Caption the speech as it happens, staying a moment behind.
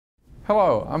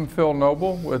Hello, I'm Phil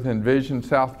Noble with Envision,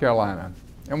 South Carolina.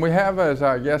 And we have as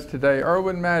our guest today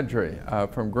Erwin Maddrey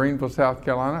from Greenville, South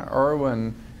Carolina.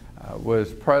 Erwin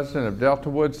was president of Delta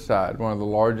Woodside, one of the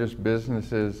largest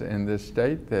businesses in this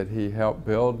state that he helped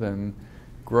build and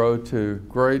grow to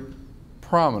great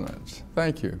prominence.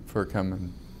 Thank you for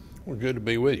coming. Well, good to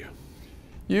be with you.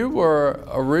 You were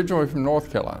originally from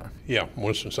North Carolina. Yeah,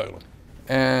 Winston-Salem.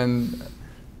 And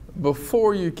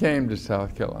before you came to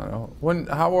South Carolina,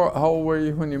 how old were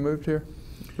you when you moved here?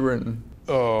 You were in.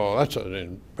 Oh, that's an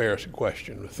embarrassing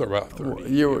question. About 30.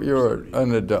 You were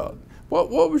an adult. What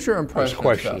was your impression? There's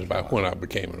questions about when I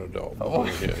became an adult. Oh,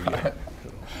 yeah.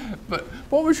 But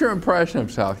what was your impression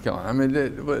of South Carolina? I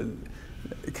mean,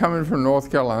 coming from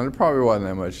North Carolina, it probably wasn't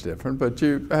that much different, but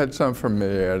you had some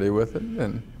familiarity with it.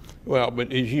 And well,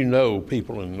 but as you know,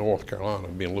 people in North Carolina,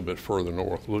 being a little bit further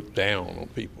north, look down on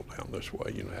people down this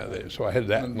way. You know how that is. So I had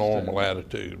that normal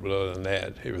attitude, but other than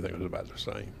that, everything was about the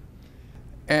same.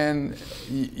 And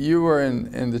you were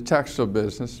in the textile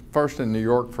business, first in New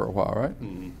York for a while, right?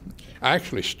 Mm-hmm. I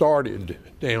actually started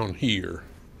down here,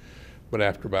 but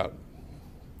after about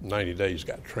 90 days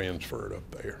got transferred up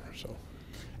there. So.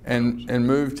 And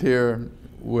moved here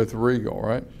with Regal,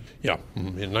 right? Yeah,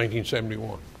 in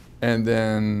 1971. And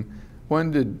then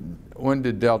when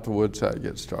did Delta Woodside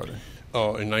get started?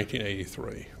 In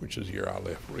 1983, which is the year I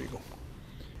left Regal.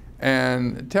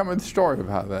 And tell me the story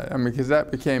about that. I mean, because that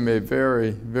became a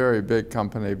very, very big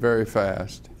company very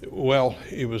fast. Well,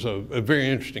 it was a very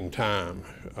interesting time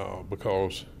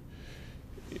because,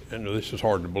 I know this is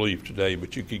hard to believe today,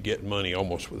 but you could get money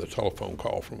almost with a telephone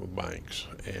call from the banks.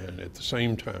 And at the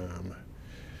same time,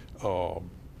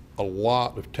 a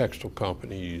lot of textile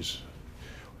companies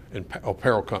and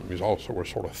apparel companies also were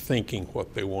sort of thinking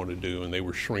what they want to do, and they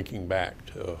were shrinking back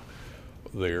to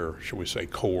their, shall we say,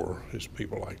 core, as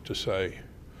people like to say.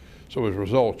 So as a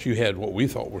result, you had what we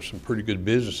thought were some pretty good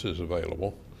businesses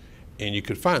available, and you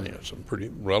could finance them pretty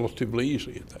relatively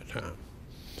easily at that time.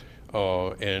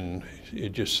 And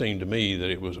it just seemed to me that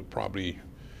it was probably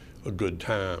a good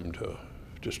time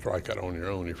to strike out on your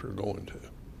own if you're going to.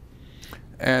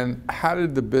 And how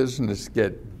did the business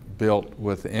get built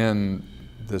within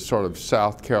the sort of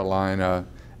South Carolina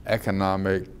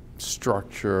economic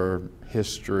structure,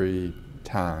 history,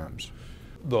 times?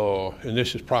 And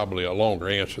this is probably a longer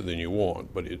answer than you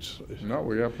want, but it's no,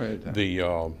 we got plenty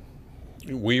of time.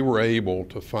 We were able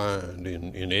to find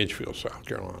in Edgefield, South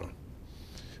Carolina,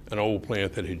 an old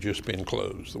plant that had just been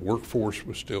closed. The workforce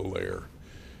was still there,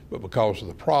 but because of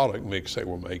the product mix they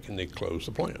were making, they closed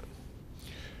the plant.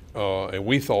 And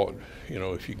we thought, you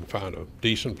know, if you can find a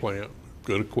decent plant,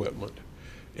 good equipment,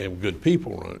 and good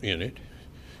people in it,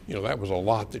 you know, that was a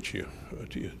lot that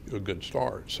a good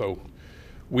start. So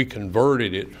we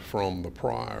converted it from the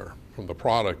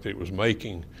product that it was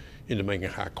making into making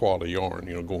high quality yarn,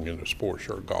 you know, going into sports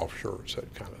shirt, golf shirts,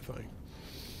 that kind of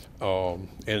thing.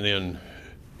 And then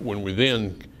when we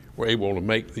then were able to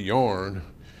make the yarn,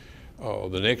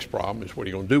 the next problem is what are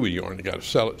you going to do with yarn? You got to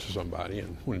sell it to somebody,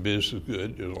 and when business is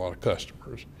good, there's a lot of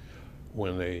customers.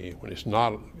 When it's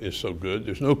not is so good,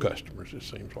 there's no customers, it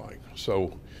seems like.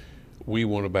 So we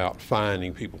went about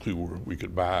finding people we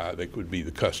could buy that could be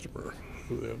the customer.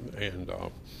 And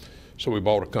so we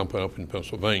bought a company up in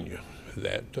Pennsylvania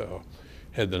that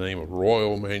had the name of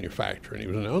Royal Manufacturing. It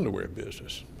was an underwear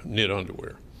business, knit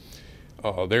underwear.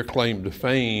 Their claim to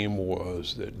fame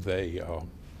was that they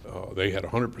had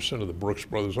 100% of the Brooks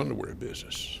Brothers underwear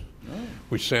business. Oh.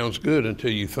 Which sounds good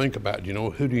until you think about, you know,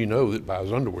 who do you know that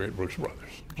buys underwear at Brooks Brothers?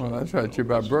 Well, that's right. You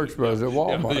buy Brooks Brothers at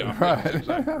Walmart, yeah, right?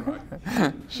 Exactly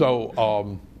right.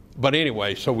 So, but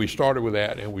anyway, so we started with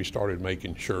that, and we started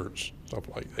making shirts, stuff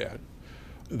like that.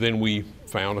 Then we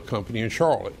found a company in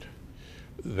Charlotte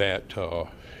that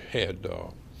had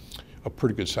a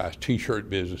pretty good-sized T-shirt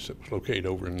business that was located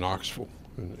over in Knoxville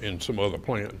and some other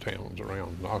plant towns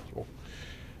around Knoxville.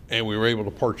 And we were able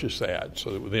to purchase that, so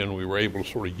that then we were able to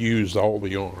sort of use all the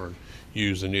yarn,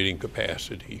 use the knitting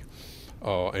capacity,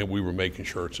 and we were making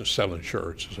shirts and selling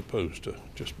shirts as opposed to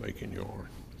just making yarn.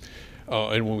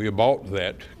 And when we bought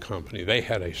that company, they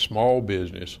had a small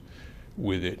business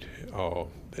with it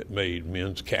that made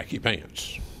men's khaki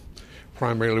pants,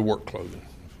 primarily work clothing.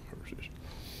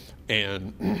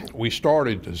 And we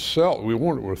started to sell. We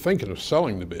were thinking of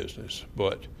selling the business,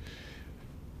 but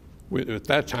at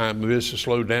that time, the business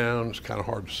slowed down. It's kind of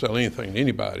hard to sell anything to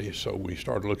anybody, so we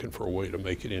started looking for a way to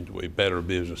make it into a better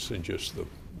business than just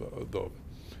the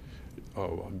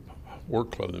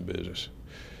work clothing business.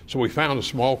 So we found a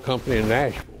small company in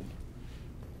Nashville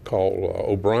called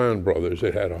O'Brien Brothers.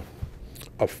 It had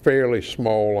a fairly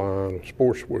small line of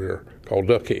sportswear called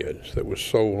Duckheads that was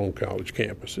sold on college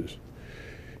campuses.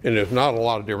 And there's not a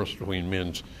lot of difference between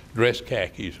men's dress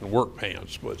khakis and work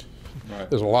pants, but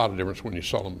there's a lot of difference when you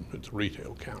sell them at the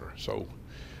retail counter. So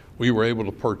we were able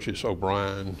to purchase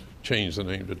O'Brien, change the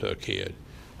name to Duckhead,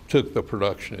 took the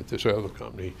production at this other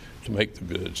company to make the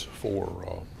goods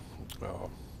for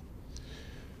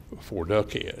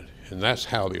Duckhead. And that's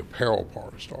how the apparel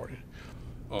part started.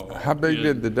 How big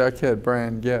did the Duckhead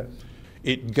brand get?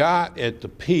 It got at the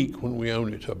peak when we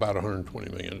owned it to about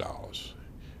 $120 million.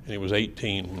 And it was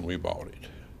 18 when we bought it.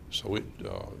 So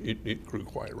it grew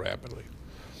quite rapidly.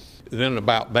 Then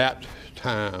about that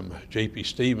time, J.P.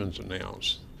 Stevens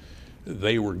announced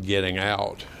they were getting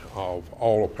out of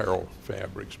all apparel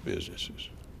fabrics businesses.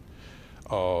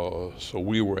 So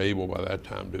we were able by that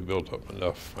time to build up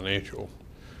enough financial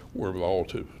wherewithal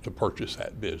to purchase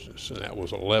that business. And that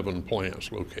was 11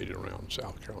 plants located around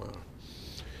South Carolina.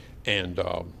 And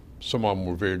some of them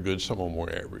were very good, some of them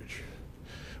were average.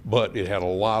 But it had a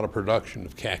lot of production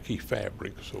of khaki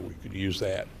fabric, so we could use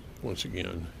that once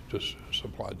again to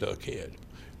supply Duckhead,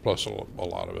 plus a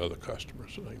lot of other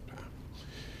customers at the same time.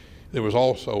 There was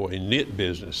also a knit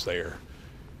business there,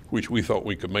 which we thought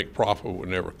we could make profit, but we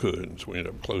never could, and so we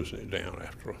ended up closing it down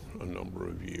after a number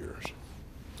of years.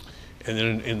 And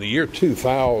then in the year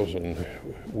 2000,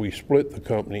 we split the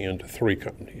company into 3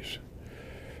 companies,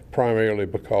 primarily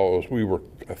because we were,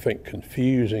 I think,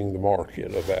 confusing the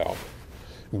market about,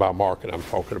 by market I'm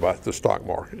talking about the stock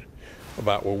market,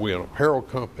 about were we an apparel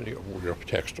company or were we a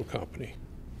textile company.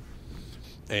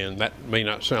 And that may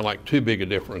not sound like too big a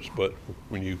difference, but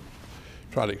when you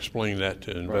try to explain that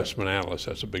to investment analysts,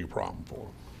 that's a big problem for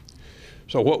them.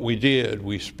 So what we did,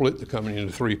 we split the company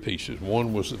into 3 pieces.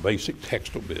 One was the basic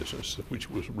textile business, which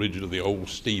was originally the old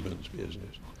Stevens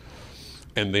business.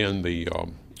 And then the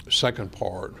second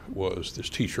part was this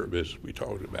t-shirt business we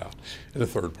talked about. And the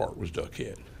third part was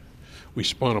Duckhead. We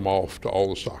spun them off to all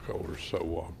the stockholders.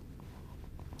 So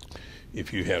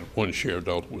if you had 1 share of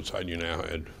Delta Woodside, you now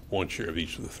had 1 share of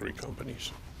each of the 3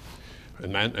 companies.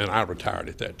 And I retired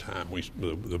at that time.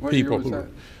 The people who were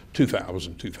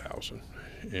 2000.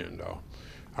 And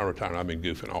I retired. I've been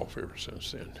goofing off ever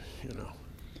since then, you know.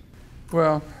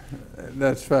 Well,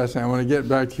 that's fascinating. I want to get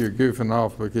back to your goofing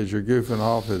off, because your goofing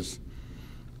off has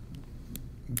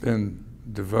been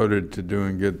devoted to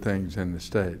doing good things in the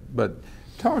state. But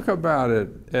talk about it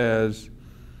as,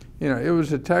 you know, it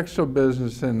was a textile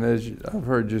business, and as I've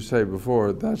heard you say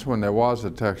before, that's when there was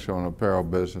a textile and apparel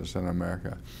business in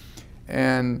America.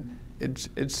 And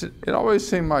it always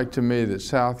seemed like to me that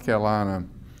South Carolina,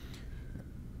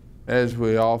 as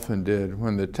we often did,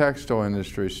 when the textile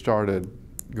industry started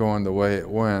going the way it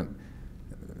went,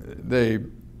 they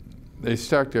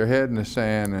stuck their head in the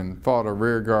sand and fought a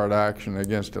rearguard action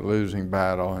against a losing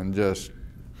battle, and just,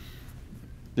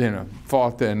 you know,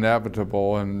 fought the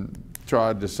inevitable and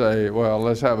tried to say, well,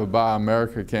 let's have a Buy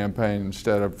America campaign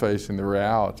instead of facing the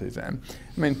realities. And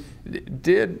I mean,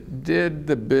 did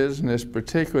the business,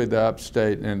 particularly the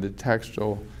upstate and the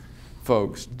textile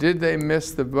folks, did they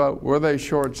miss the boat? Were they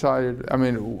short-sighted? I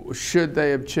mean, should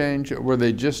they have changed? Were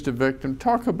they just a victim?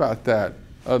 Talk about that,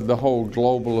 of the whole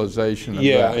globalization of that.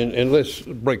 Yeah, and let's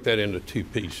break that into 2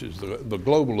 pieces. The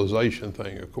globalization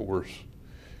thing, of course,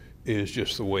 is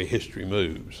just the way history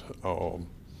moves. You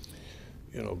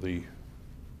know,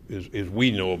 as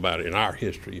we know about it in our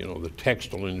history, you know, the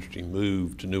textile industry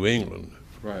moved to New England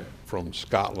from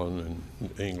Scotland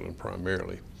and England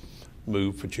primarily,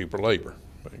 moved for cheaper labor,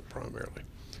 I think, primarily,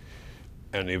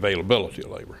 and the availability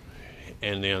of labor.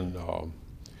 And then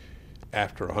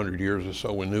after 100 years or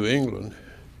so in New England,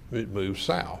 it moved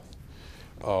south.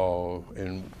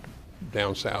 And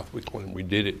down south, we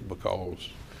did it because,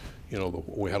 you know,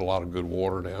 we had a lot of good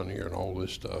water down here and all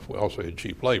this stuff. We also had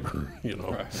cheap labor, you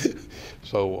know.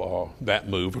 So that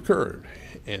move occurred.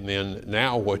 And then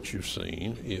now what you've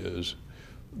seen is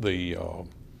the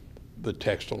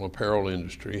textile and apparel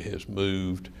industry has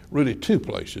moved really 2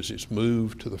 places. It's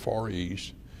moved to the Far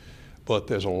East, but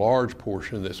there's a large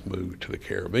portion that's moved to the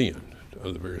Caribbean,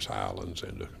 to the various islands,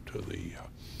 and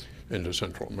into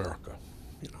Central America.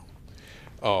 You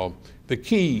know, the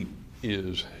key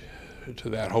is to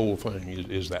that whole thing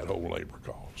is that whole labor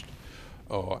cost,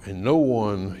 and no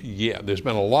one yet. There's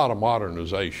been a lot of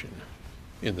modernization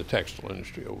in the textile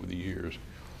industry over the years,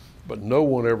 but no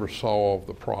one ever solved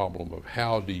the problem of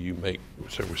how do you make,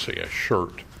 say a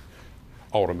shirt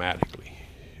automatically,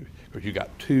 because you got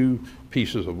 2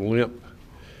 pieces of limp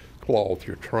cloth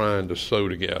you're trying to sew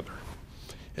together,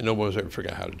 and no one's ever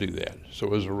figured out how to do that.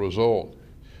 So as a result,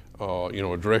 you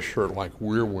know, a dress shirt like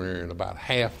we're wearing, about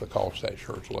half the cost of that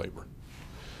shirt's labor.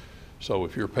 So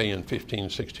if you're paying $15,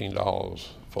 $16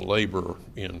 for labor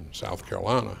in South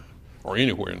Carolina or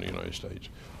anywhere in the United States,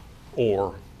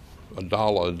 or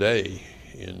 $1 a day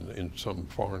in some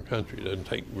foreign country. It doesn't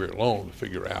take very long to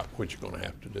figure out what you're going to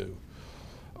have to do.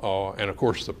 And of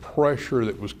course, the pressure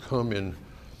that was coming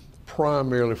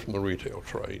primarily from the retail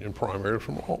trade and primarily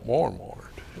from Walmart.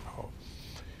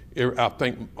 I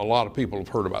think a lot of people have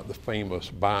heard about the famous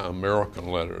Buy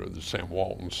American letter that Sam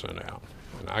Walton sent out.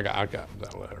 And I got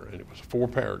that letter, and it was 4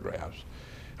 paragraphs.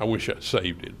 I wish I'd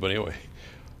saved it, but anyway,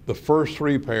 the first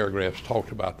 3 paragraphs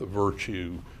talked about the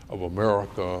virtue of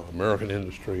America, American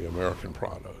industry, American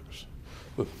products.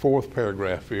 The 4th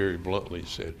paragraph very bluntly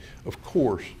said, of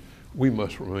course, we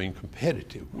must remain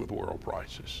competitive with world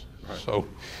prices. Right. So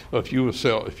if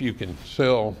you can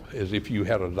sell as if you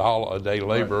had $1 a day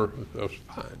labor, right, that's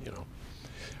fine, you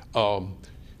know.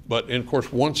 But and of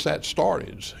course, once that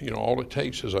started, you know, all it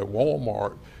takes is a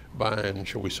Walmart buying,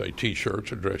 shall we say,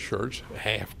 T-shirts or dress shirts,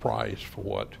 half price for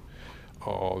what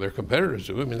their competitors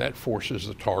do. I mean, that forces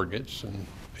the Targets and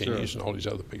Pennies, sure, and all these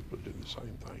other people to do the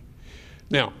same thing.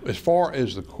 Now, as far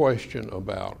as the question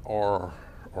about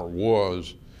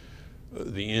was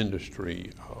the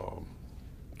industry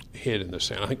head in the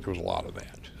sand, I think there was a lot of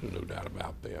that. There's no doubt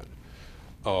about that.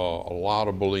 A lot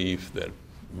of belief that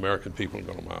American people are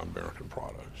going to buy American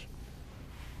products.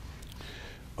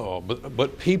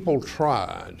 But people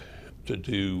tried to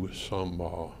do some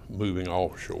moving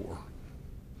offshore.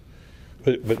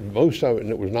 But most of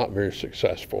it was not very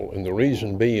successful, and the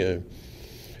reason being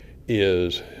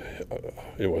is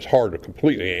it was hard to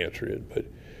completely answer it, but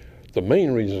the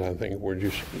main reasons I think were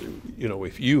just, you know,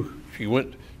 if you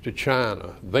went to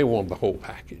China, they want the whole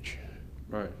package.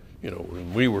 Right. You know,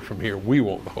 when we were from here, we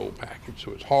want the whole package,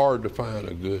 so it's hard to find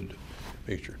a good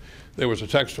picture. There was a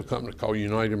textile company called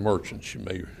United Merchants, you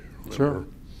may remember.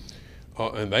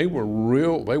 Sure. And they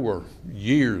were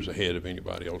years ahead of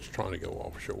anybody else trying to go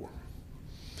offshore.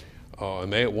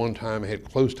 And they at one time had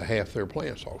close to half their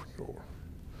plants offshore.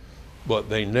 But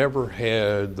they never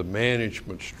had the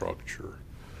management structure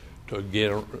to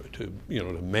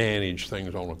manage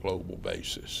things on a global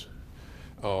basis.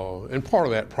 And part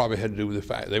of that probably had to do with the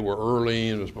fact they were early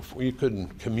and it was before you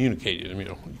couldn't communicate it. I mean,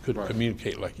 you couldn't right.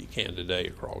 communicate like you can today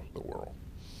across the world.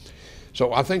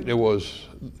 So I think there was,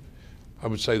 I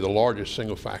would say the largest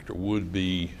single factor would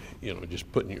be, you know,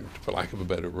 just putting your, for lack of a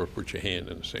better word, put your hand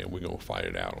in the sand, we're going to fight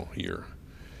it out on here.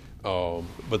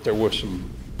 But there were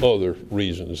some other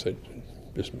reasons that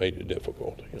just made it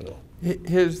difficult, you know.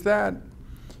 Is that,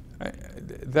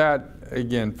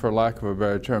 again, for lack of a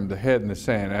better term, the head in the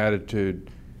sand attitude,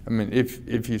 I mean,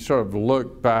 if you sort of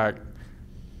look back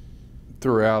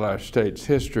throughout our state's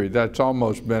history, that's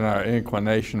almost been our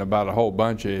inclination about a whole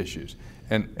bunch of issues.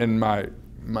 And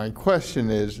my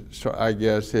question is, so I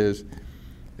guess is,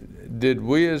 did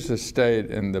we as a state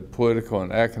in the political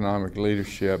and economic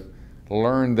leadership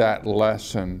learn that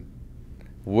lesson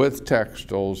with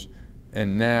textiles,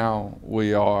 and now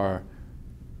we are,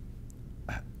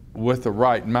 with the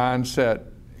right mindset,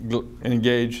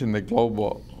 engaged in the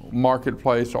global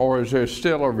marketplace, or is there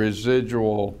still a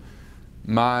residual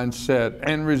mindset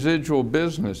and residual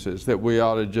businesses that we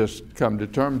ought to just come to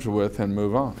terms with and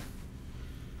move on?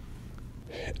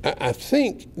 I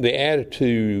think the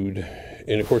attitude,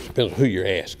 and of course it depends on who you're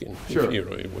asking. Sure. You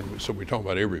know, so we're talking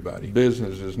about everybody.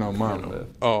 Business is no monolith.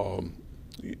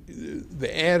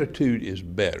 The attitude is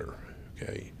better,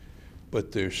 okay?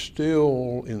 But there's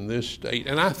still in this state,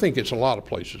 and I think it's a lot of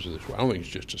places this way. I don't think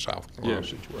it's just a South Carolina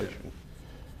situation. Yeah.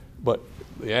 But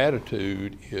the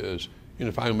attitude is, you know,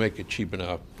 if I can make it cheap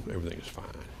enough, everything is fine.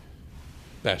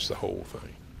 That's the whole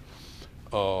thing.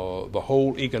 The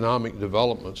whole economic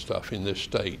development stuff in this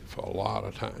state for a lot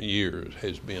of years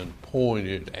has been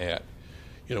pointed at,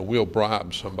 you know, we'll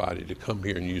bribe somebody to come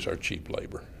here and use our cheap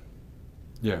labor.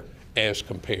 Yeah. As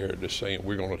compared to saying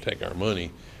we're going to take our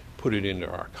money, put it into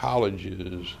our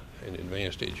colleges and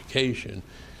advanced education,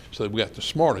 so that we got the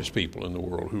smartest people in the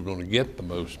world who are going to get the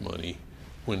most money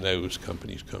when those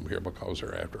companies come here because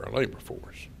they're after our labor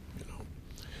force, you know.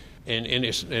 And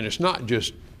it's not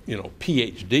just, you know,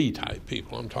 PhD type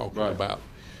people. I'm talking right. about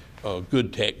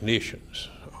good technicians.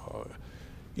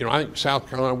 You know, I think South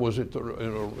Carolina was in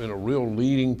a real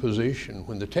leading position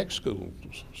when the tech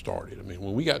schools started. I mean,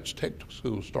 when we got tech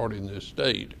schools started in this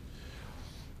state,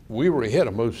 we were ahead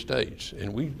of most states,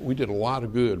 and we did a lot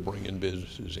of good bringing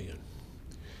businesses in.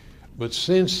 But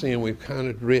since then, we've kind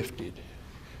of drifted.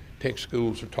 Tech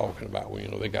schools are talking about, well, you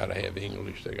know, they got to have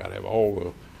English, they got to have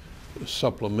all the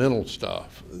supplemental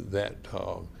stuff that,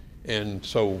 and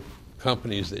so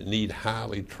companies that need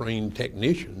highly trained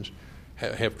technicians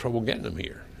have trouble getting them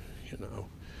here, you know.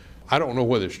 I don't know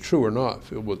whether it's true or not,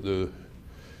 Phil, but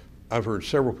I've heard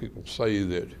several people say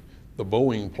that the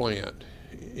Boeing plant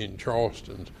in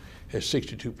Charleston has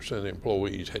 62% of the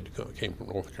employees came from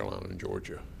North Carolina and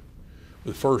Georgia.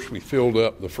 We filled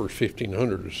up the first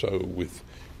 1,500 or so with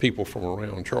people from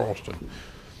around Charleston,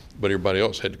 but everybody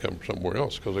else had to come from somewhere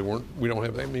else because we don't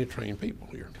have that many trained people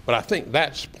here. But I think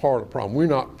that's part of the problem. We're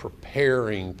not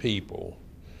preparing people,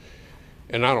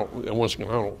 and once again,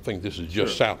 I don't think this is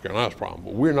just South Carolina's problem,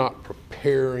 but we're not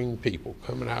preparing people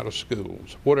coming out of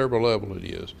schools, whatever level it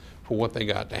is, for what they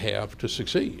got to have to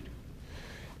succeed.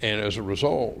 And as a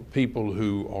result, people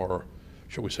who are,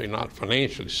 shall we say, not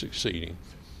financially succeeding,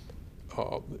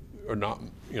 are not,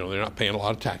 they're not paying a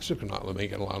lot of taxes, they're not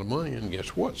making a lot of money, and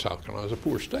guess what? South Carolina's a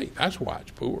poor state. That's why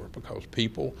it's poor, because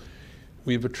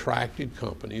we've attracted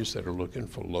companies that are looking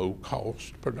for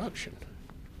low-cost production.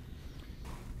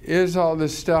 Is all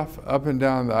this stuff up and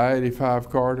down the I-85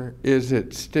 corridor, is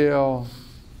it still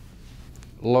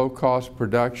low-cost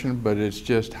production, but it's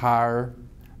just higher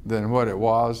than what it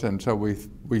was, and so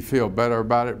we feel better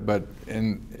about it, but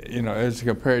as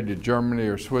compared to Germany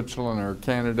or Switzerland or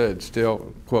Canada, it's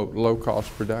still, quote,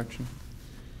 low-cost production?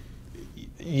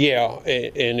 Yeah,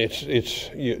 and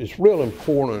it's real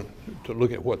important to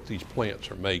look at what these plants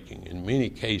are making. In many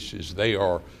cases, they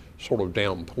are sort of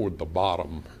down toward the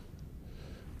bottom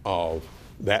of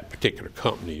that particular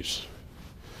company's,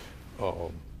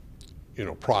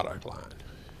 product line.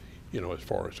 As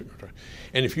far as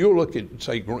and if you look at,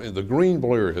 say, the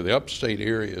Greenville area, the upstate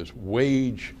area's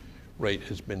wage rate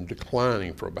has been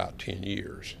declining for about 10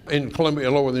 years. In Columbia,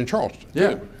 lower than Charleston.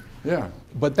 Yeah, too. yeah.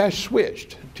 But that's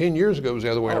switched. 10 years ago it was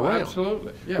the other way around.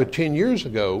 Absolutely, yeah. But 10 years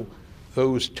ago,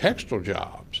 those textile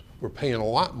jobs were paying a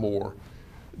lot more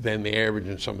than the average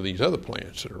in some of these other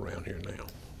plants that are around here now.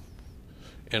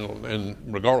 And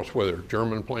regardless whether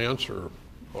German plants or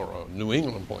a New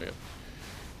England plant,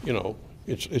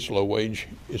 it's low wage.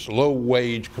 It's low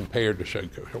wage compared to, shall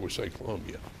we say,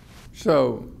 Columbia.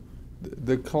 So,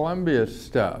 the Columbia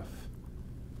stuff.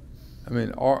 I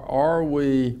mean, are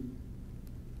we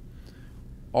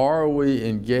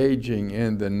engaging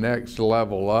in the next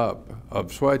level up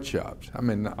of sweatshops? I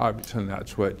mean, obviously not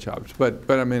sweatshops, but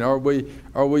I mean, are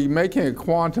we making a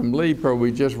quantum leap, or are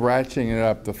we just ratcheting it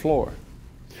up the floor?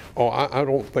 Oh, I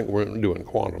don't think we're doing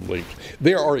quantum leaps.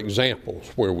 There are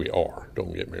examples where we are,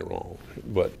 don't get me wrong,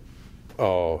 but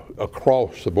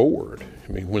across the board,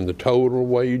 I mean, when the total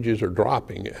wages are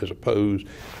dropping as opposed,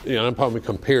 I'm probably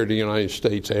compared to the United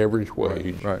States average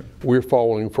wage, right. We're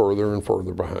falling further and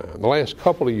further behind. The last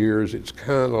couple of years, it's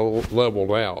kind of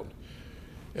leveled out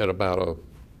at about a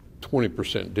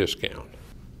 20% discount.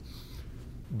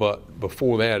 But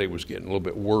before that, it was getting a little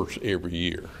bit worse every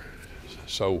year.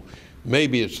 So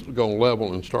maybe it's going to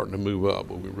level and starting to move up,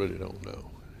 but we really don't know.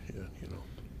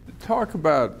 Talk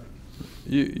about,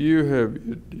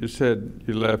 you said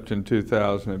you left in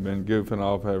 2000 and been goofing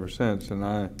off ever since, and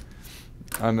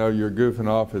I know your goofing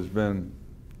off has been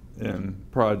in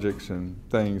projects and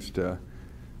things to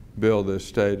build this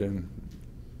state in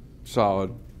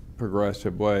solid,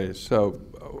 progressive ways. So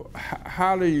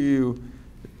how do you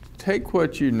take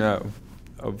what you know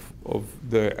of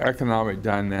the economic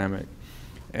dynamic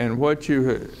and what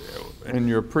you, in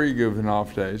your pre-goofing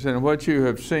off days, and what you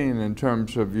have seen in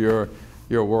terms of your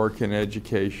work in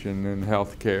education and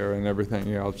healthcare and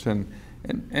everything else, and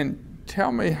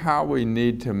tell me how we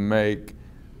need to make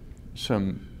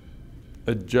some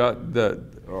a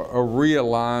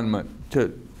realignment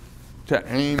to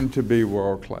aim to be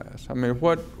world class. I mean,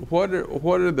 what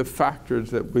are the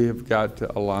factors that we have got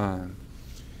to align?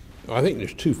 I think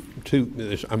there's two.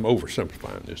 I'm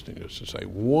oversimplifying this thing just to say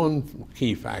one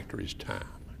key factor is time.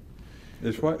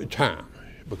 Is what? Time,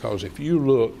 because if you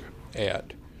look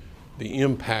at the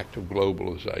impact of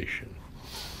globalization,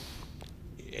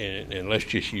 and let's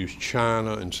just use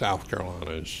China and South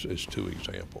Carolina as two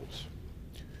examples.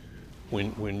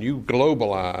 When you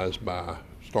globalize by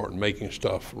starting making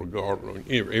stuff regardless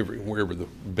wherever the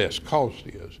best cost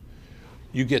is,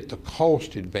 you get the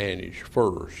cost advantage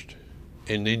first,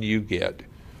 and then you get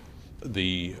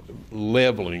the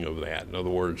leveling of that. In other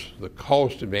words, the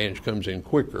cost advantage comes in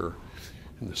quicker,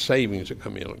 and the savings that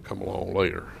come along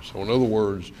later. So in other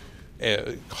words,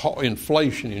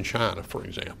 inflation in China, for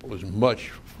example, is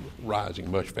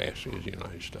rising much faster than the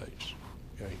United States.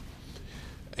 Okay?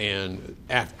 And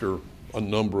after a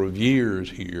number of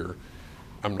years here,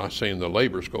 I'm not saying the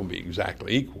labor is going to be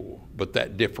exactly equal, but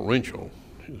that differential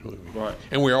is moving. Right.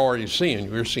 And we're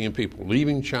seeing people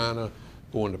leaving China,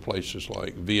 going to places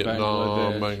like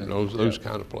Vietnam, those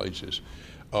kind of places.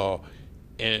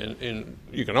 And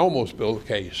you can almost build a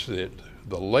case that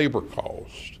the labor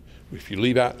cost, if you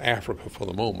leave out Africa for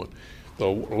the moment,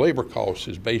 the labor cost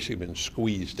has basically been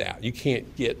squeezed out. You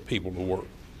can't get people to work.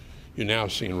 You're now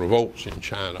seeing revolts in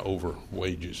China over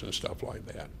wages and stuff like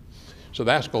that. So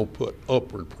that's going to put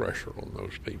upward pressure on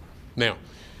those people. Now,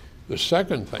 the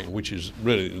second thing, which is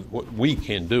really what we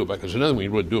can do about, because another thing we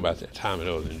really do about that time and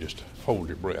other than just hold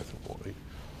your breath and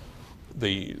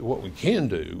what we can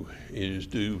do is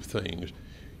do things,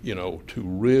 you know, to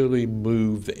really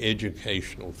move the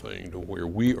educational thing to where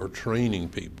we are training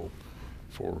people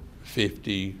for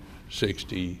 50,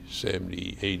 60,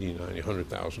 70, 80, 90,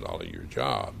 $100,000 a year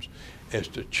jobs, as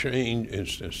to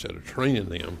change instead of training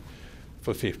them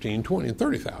for 15, 20, and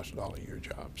 $30,000 a year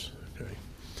jobs. Okay,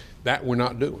 that we're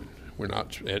not doing. We're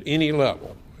not at any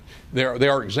level.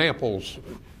 There are examples,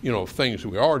 you know, of things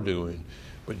we are doing,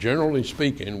 but generally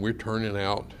speaking, we're turning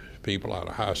out people out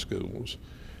of high schools.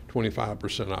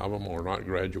 25% of them are not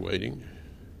graduating.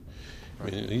 I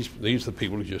mean, these are the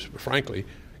people who just, frankly,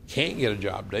 can't get a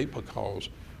job date because,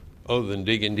 other than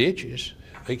digging ditches,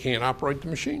 they can't operate the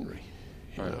machinery.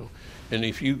 You know, and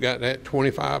if you got that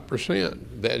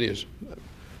 25%, that is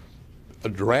a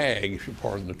drag, if you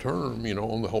pardon the term, you know,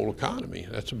 on the whole economy.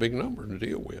 That's a big number to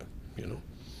deal with, you know.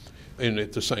 And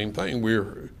at the same thing,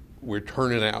 we're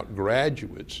turning out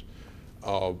graduates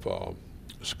of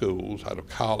schools, out of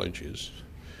colleges.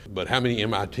 But how many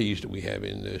MITs do we have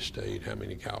in this state? How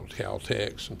many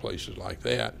Caltechs and places like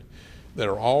that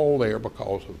are all there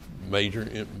because of major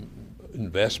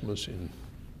investments in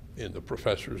the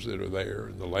professors that are there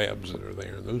and the labs that are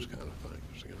there and those kind of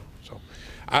things, you know. So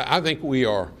I think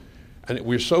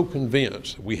we're so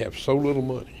convinced that we have so little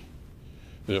money.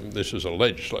 This is a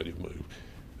legislative move.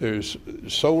 There's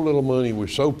so little money, we're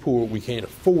so poor, we can't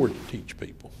afford to teach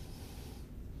people.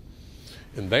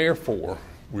 And therefore,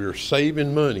 we're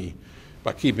saving money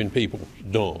by keeping people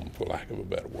dumb, for lack of a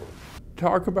better word.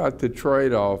 Talk about the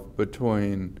trade-off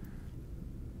between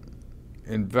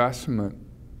investment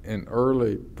in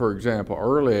for example,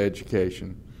 early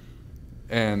education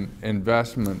and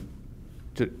investment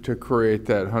to create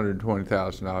that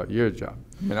 $120,000 a year job.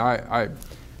 I mean,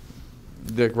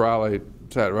 Dick Riley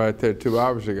sat right there 2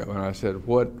 hours ago, and I said,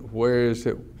 where is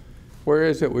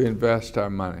it we invest our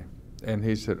money? And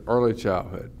he said, early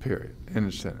childhood, period, in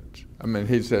a sentence. I mean,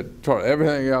 he said,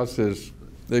 everything else is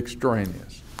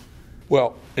extraneous.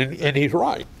 Well, and he's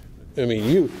right. I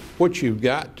mean, what you've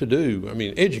got to do, I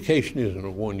mean, education isn't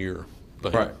a one-year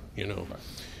thing, right. You know. Right.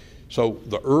 So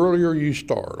the earlier you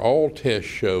start, all tests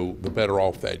show the better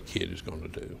off that kid is going to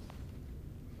do.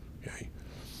 Okay.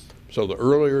 So the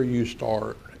earlier you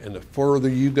start and the further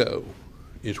you go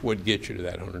is what gets you to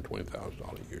that $120,000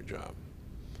 a year job.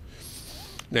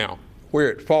 Now, where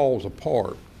it falls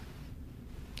apart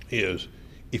is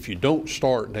if you don't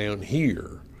start down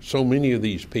here, so many of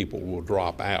these people will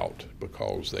drop out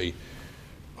because they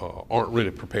aren't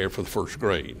really prepared for the first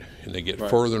grade, and they get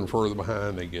further and further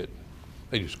behind.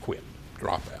 They just quit,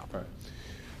 drop out. Right.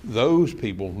 Those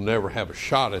people never have a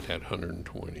shot at that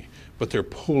 120, but they're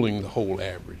pulling the whole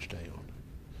average down.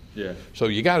 Yeah. So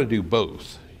you got to do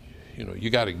both. You know, you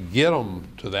got to get them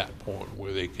to that point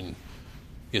where they can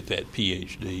get that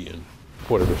PhD in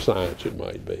whatever science it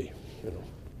might be. You know.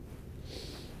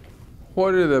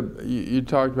 What are you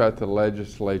talked about the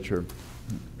legislature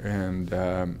and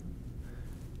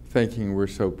thinking we're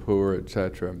so poor, et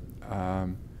cetera.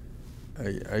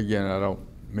 Again, I don't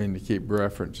mean to keep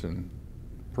referencing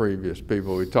previous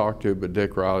people we talked to, but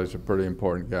Dick Riley's a pretty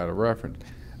important guy to reference.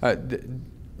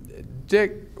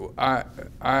 Dick, I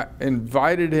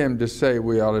invited him to say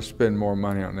we ought to spend more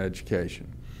money on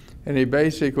education. And he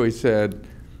basically said,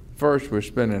 first, we're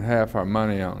spending half our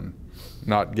money on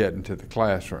not getting to the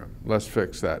classroom. Let's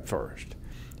fix that first.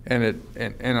 And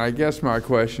I guess my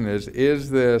question is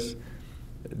this,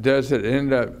 does it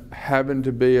end up having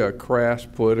to be a crass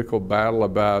political battle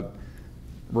about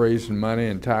raising money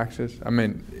and taxes? I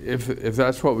mean, if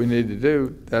that's what we need to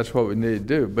do, that's what we need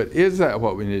to do. But is that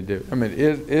what we need to do? I mean,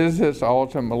 is this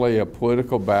ultimately a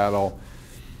political battle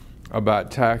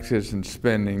about taxes and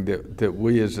spending that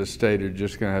we as a state are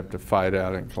just going to have to fight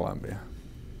out in Columbia?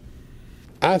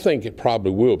 I think it probably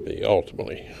will be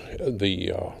ultimately.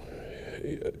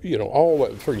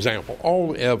 For example,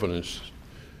 all the evidence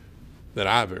that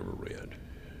I've ever read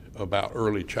about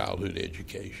early childhood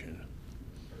education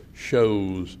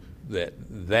shows that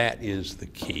is the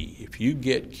key. If you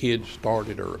get kids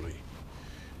started early,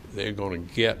 they're going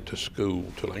to get to school,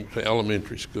 to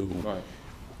elementary school, right,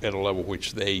 at a level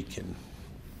which they can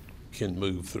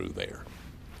move through there.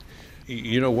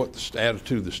 You know what the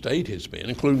attitude of the state has been,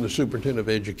 including the superintendent of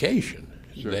education,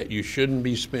 sure, that you shouldn't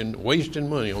be wasting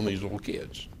money on these little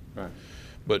kids. Right.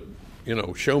 But, you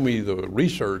know, show me the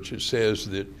research that says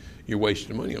that you're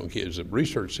wasting money on kids. The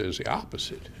research says the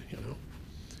opposite, you know.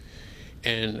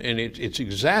 And it's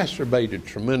exacerbated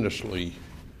tremendously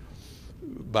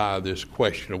by this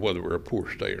question of whether we're a poor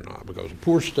state or not, because a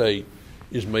poor state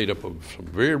is made up of some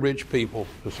very rich people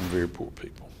and some very poor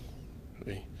people.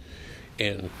 Okay?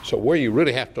 And so where you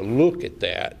really have to look at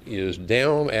that is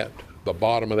down at the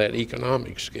bottom of that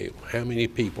economic scale. How many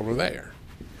people are there?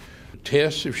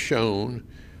 Tests have shown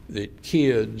that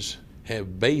kids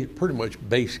have pretty much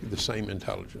basically the same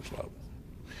intelligence level.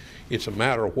 It's a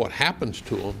matter of what happens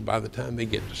to them by the time they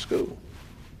get to school.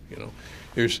 You know,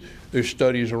 there's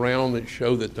studies around that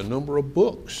show that the number of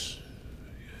books,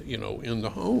 you know, in the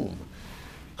home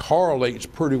correlates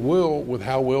pretty well with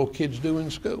how well kids do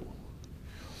in school.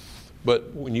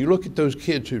 But when you look at those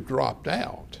kids who dropped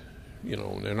out, you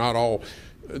know, they're not all,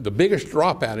 the biggest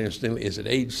dropout incidentally is at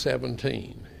age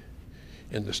 17.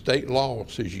 And the state law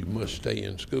says you must stay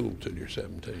in school till you're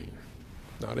 17,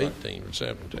 not 18 or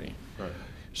 17. Right.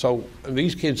 So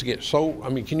these kids get so, I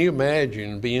mean, can you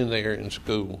imagine being there in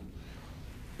school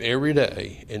every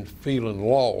day and feeling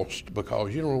lost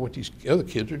because you don't know what these other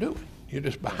kids are doing. You're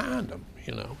just behind them,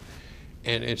 you know.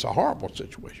 And it's a horrible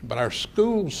situation. But our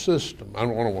school system, I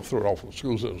don't want to throw it off the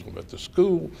school system, but the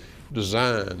school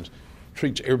designs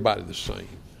treats everybody the same.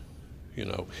 You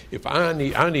know, if I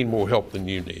need more help than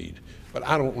you need, but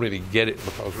I don't really get it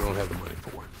because we don't have the money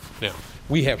for it. Now,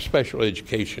 we have special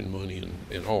education money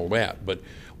and all that, but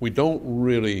we don't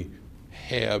really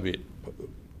have it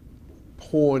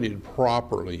pointed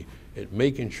properly at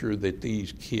making sure that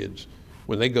these kids,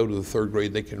 when they go to the third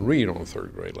grade, they can read on a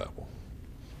third grade level,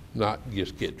 not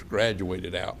just get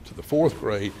graduated out to the fourth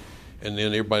grade and then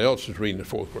everybody else is reading at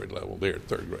fourth grade level, they're at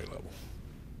third grade level.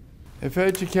 If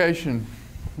education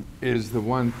is the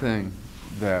one thing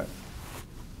that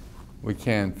we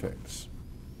can fix,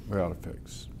 we ought to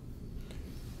fix,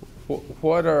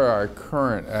 what are our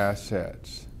current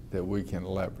assets that we can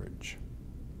leverage?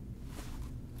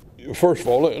 First of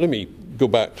all, let me go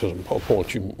back to some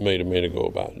points you made a minute ago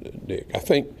about it, Dick. I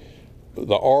think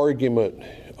the argument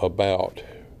about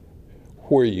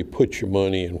where you put your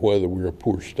money and whether we're a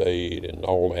poor state and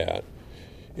all that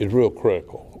is real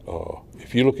critical.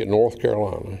 If you look at North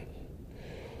Carolina,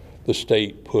 the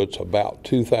state puts about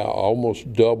 $2,000,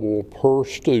 almost double per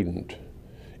student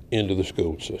into the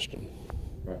school system.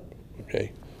 Right.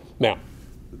 Okay. Now,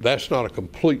 that's not a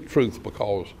complete truth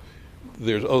because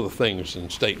there's other things than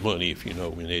state money, if you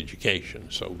know, in education.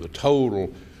 So the total,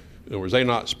 in other words, they're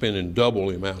not spending double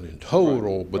the amount in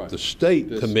total, right, but right. The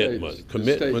state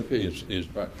commitment is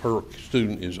right. Per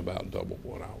student is about double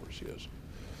what ours is.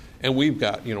 And we've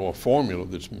got, you know, a formula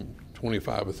that's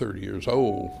 25 or 30 years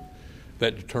old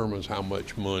that determines how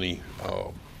much money,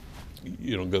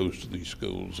 you know, goes to these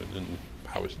schools and then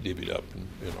how it's divvied up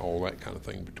and all that kind of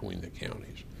thing between the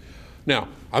counties. Now,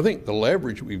 I think the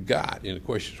leverage we've got, and the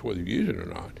question is whether you use it or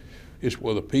not, is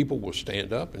whether people will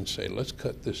stand up and say, let's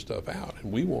cut this stuff out.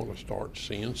 And we want to start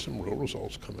seeing some real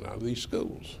results coming out of these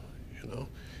schools, you know.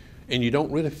 And you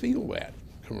don't really feel that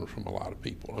coming from a lot of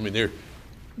people. I mean,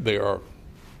 there are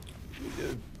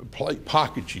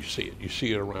pockets you see it. You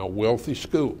see it around wealthy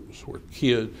schools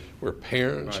where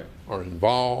parents right. are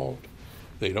involved.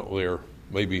 They're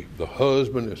maybe the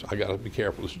husband is, I got to be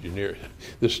careful, this is generic,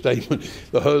 this statement,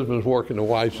 the husband's working, the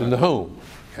wife's right. in the home.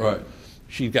 Okay? Right.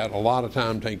 She's got a lot of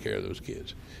time taking care of those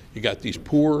kids. You got these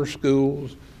poorer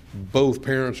schools, both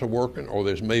parents are working, or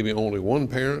there's maybe only one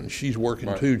parent and she's working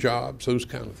right. 2 jobs, those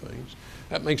kind of things.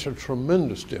 That makes a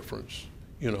tremendous difference,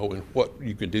 you know, in what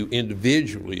you can do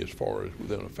individually as far as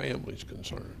within a family is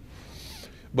concerned.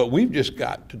 But we've just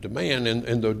got to demand,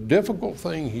 and the difficult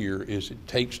thing here is it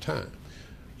takes time.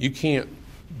 You can't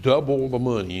double the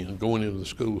money and going into the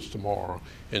schools tomorrow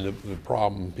and the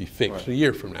problem be fixed right. a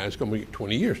year from now. It's going to be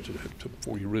 20 years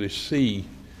before you really see,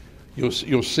 you'll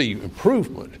see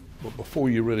improvement, but before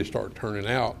you really start turning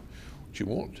out what you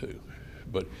want to.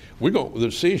 But the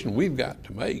decision we've got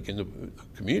to make, and the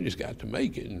community's got to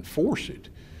make it and force it,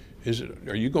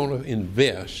 are you going to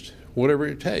invest whatever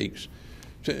it takes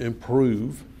to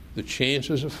improve the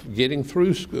chances of getting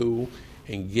through school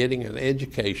and getting an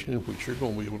education in which you're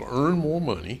going to be able to earn more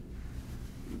money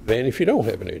than if you don't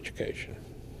have an education.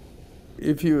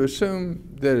 If you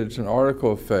assume that it's an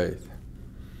article of faith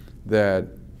that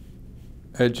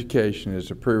education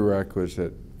is a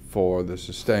prerequisite for the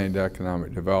sustained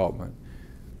economic development,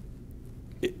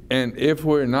 and if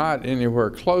we're not anywhere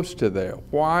close to there,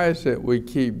 why is it we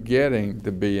keep getting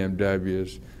the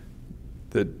BMWs,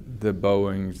 the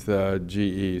Boeings, the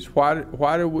GEs? Why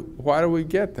do we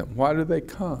get them? Why do they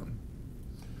come?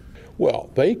 Well,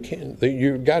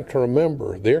 you've got to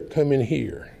remember they're coming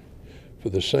here for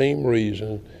the same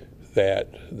reason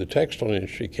that the textile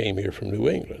industry came here from New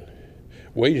England.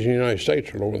 Wages in the United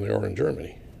States are lower than they are in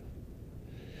Germany.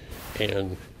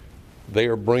 And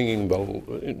they're bringing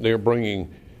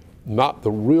not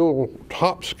the real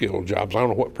top skill jobs. I don't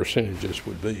know what percentage this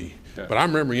would be. Okay. But I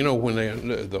remember, you know, when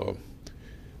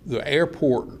the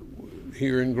airport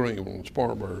here in Greenville and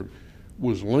Spartanburg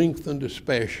was lengthened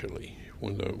especially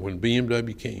when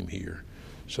BMW came here,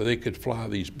 so they could fly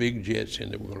these big jets in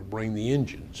that were going to bring the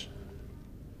engines,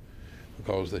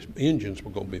 because the engines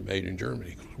were going to be made in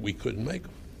Germany because we couldn't make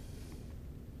them.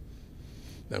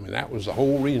 I mean, that was the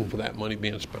whole reason for that money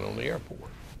being spent on the airport.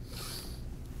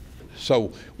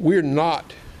 So we're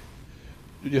not,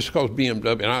 just because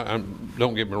BMW, and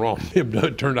don't get me wrong,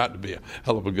 BMW turned out to be a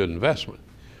hell of a good investment,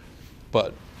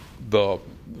 but the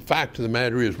fact of the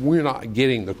matter is we're not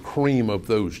getting the cream of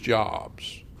those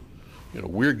jobs. You know,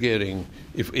 we're getting,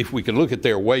 if we could look at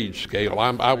their wage scale,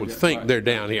 I would think they're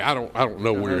down here. I don't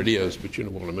know where it is, but you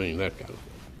know what I mean, that kind of thing.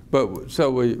 But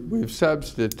so we've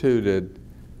substituted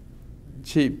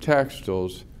cheap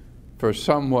textiles for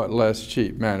somewhat less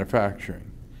cheap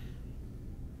manufacturing.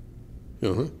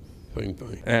 Same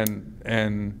thing.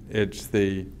 And it's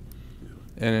and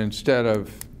instead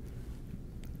of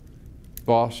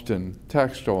Boston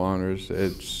textile owners,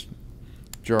 it's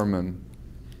German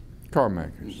car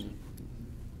makers.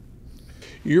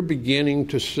 You're beginning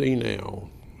to see now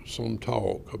some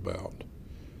talk about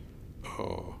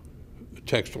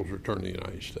textiles returning to the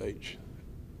United States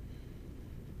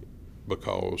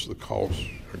because the costs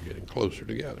are getting closer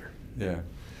together. Yeah.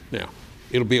 Now,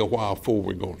 it'll be a while before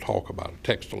we're going to talk about a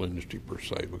textile industry per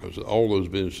se, because all those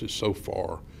businesses so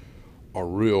far are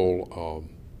real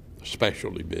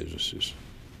specialty businesses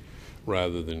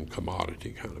rather than commodity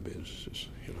kind of businesses,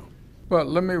 you know. Well,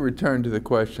 let me return to the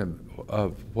question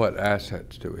of what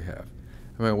assets do we have.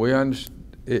 I mean, we understand,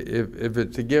 if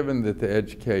it's a given that the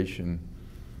education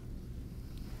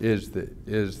is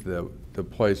the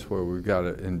place where we've got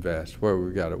to invest, where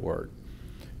we've got to work,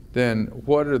 then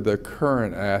what are the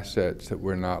current assets that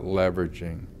we're not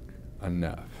leveraging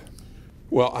enough?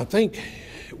 Well, I think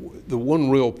the one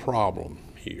real problem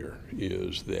here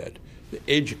is that the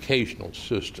educational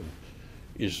system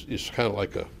is kind of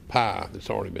like a pie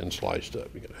that's already been sliced up.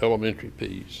 You got an elementary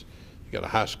piece, you got a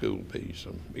high school piece.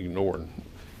 I'm ignoring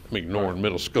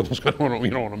middle schools. You don't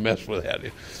want to mess with that.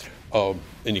 And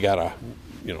you got a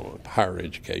higher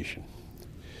education.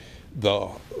 The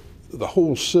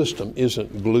whole system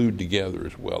isn't glued together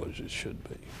as well as it should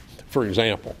be. For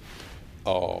example,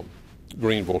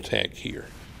 Greenville Tech here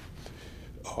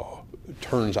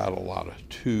turns out a lot of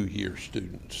two-year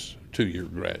students, two-year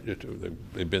graduates.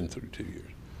 They've been through 2 years.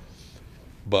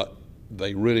 But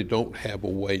they really don't have a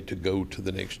way to go to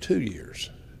the next 2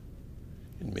 years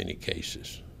in many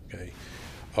cases, okay?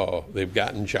 They've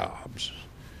gotten jobs,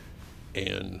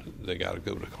 and they got to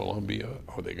go to Columbia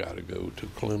or they got to go to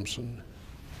Clemson.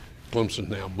 Clemson's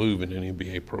now moving an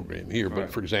MBA program here,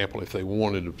 but for example, if they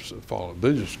wanted to follow a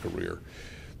business career,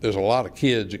 there's a lot of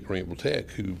kids at Greenville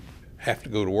Tech who have to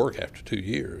go to work after 2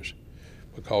 years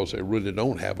because they really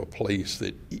don't have a place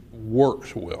that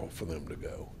works well for them to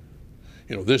go.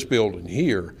 You know, this building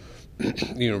here,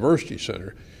 the University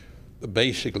Center,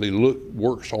 basically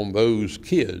works on those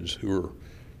kids who are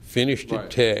finished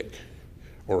at Tech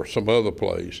or some other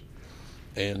place,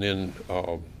 and then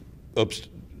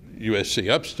USC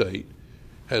Upstate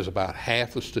has about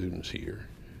half the students here.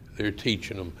 They're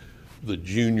teaching them the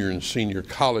junior and senior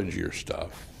college year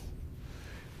stuff,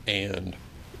 and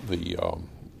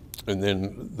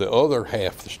then the other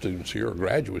half of the students here are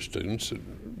graduate students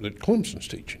that Clemson's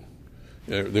teaching.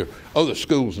 There are other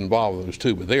schools involved in those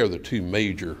too, but they are the two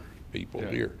major people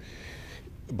here.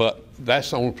 But that's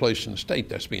the only place in the state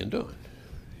that's being done,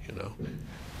 you know.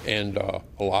 And a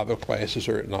lot of the classes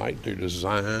are at night. They're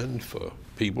designed for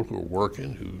people who are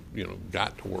working, who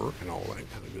got to work and all that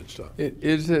kind of good stuff.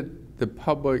 Is it the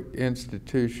public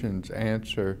institution's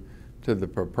answer to the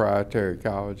proprietary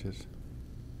colleges?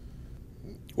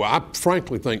 Well, I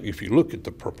frankly think if you look at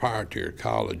the proprietary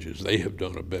colleges, they have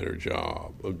done a better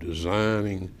job of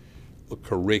designing a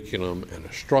curriculum and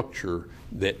a structure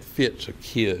that fits a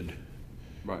kid.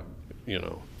 Right. You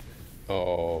know,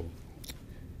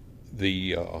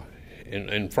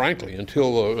 and frankly,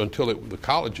 until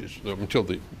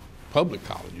the public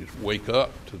colleges wake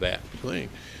up to that thing,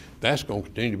 that's going to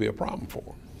continue to be a problem for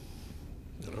them.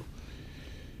 You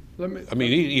know, I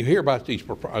mean, you hear about these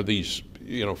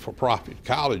for-profit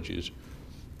colleges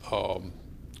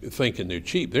thinking they're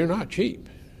cheap. They're not cheap.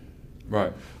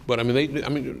 Right. But I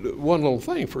mean, one little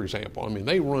thing, for example, I mean,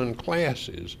 they run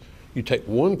classes. You take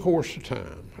one course at a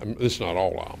time. I mean, it's not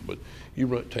all of them, but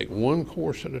you take one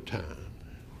course at a time,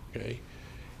 okay?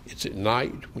 It's at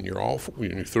night when you're off,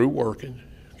 when you're through working,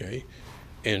 okay?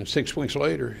 And 6 weeks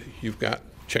later, you've got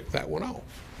check that one off.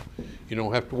 You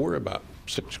don't have to worry about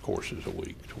 6 courses a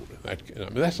week. I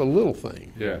mean, that's a little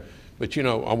thing. Yeah. But you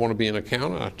know, I want to be an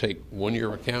accountant. I take 1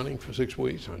 year of accounting for 6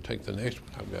 weeks, and I take the next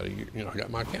one. I've got a year, you know, I got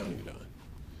my accounting done.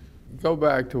 Go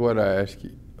back to what I asked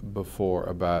you before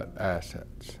about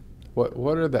assets.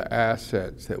 What are the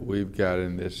assets that we've got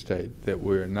in this state that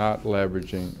we're not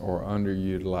leveraging or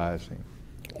underutilizing?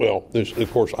 Well, there's,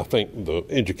 of course, I think the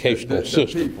educational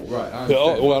system. The people, right.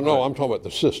 Well, no, I'm talking about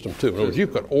the system too. In other words, you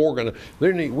could organize.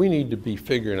 We need to be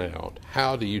figuring out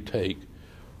how do you take.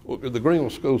 The Greenville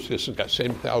school system's got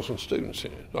 70,000 students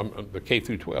in it, the K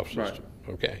through 12 system.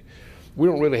 Right. Okay, we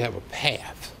don't really have a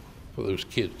path for those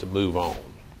kids to move on.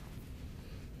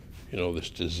 You know, that's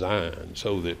designed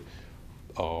so that,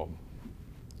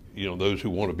 you know, those who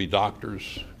want to be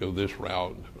doctors go this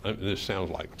route. I mean, this sounds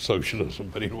like socialism,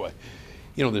 but anyway,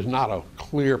 you know, there's not a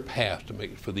clear path to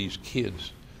make it for these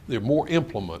kids. There are more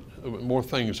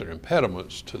things that are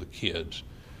impediments to the kids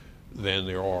than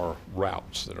there are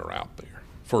routes that are out there,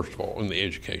 first of all, in the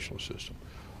educational system.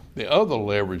 The other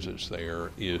leverage that's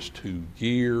there is to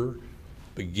gear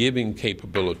the giving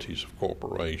capabilities of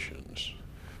corporations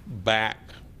back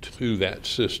to that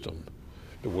system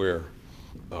to where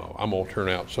I'm going to turn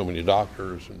out so many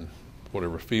doctors in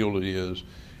whatever field it is,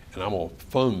 and I'm going to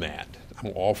fund that.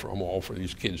 I'm going to offer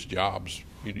these kids jobs.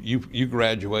 You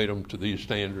graduate them to these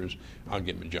standards, I'll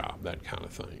get them a job, that kind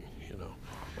of thing, you know,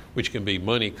 which can be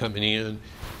money coming in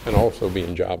and also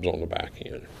being jobs on the back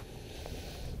end.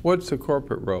 What's the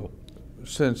corporate role?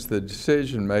 Since the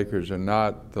decision makers are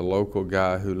not the local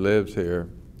guy who lives here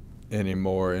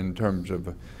anymore, in terms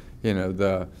of, you know,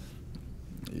 the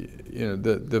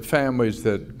families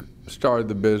that started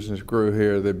the business, grew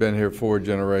here, they've been here 4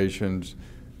 generations,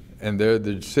 and they're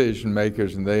the decision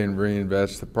makers, and they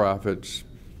reinvest the profits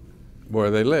where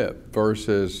they live,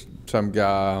 versus some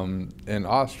guy in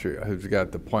Austria who's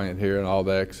got the plant here and all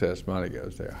the excess money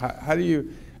goes there. How do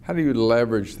you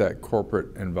leverage that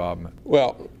corporate involvement?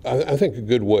 Well, I think a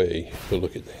good way to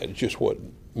look at that is just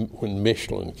when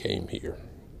Michelin came here,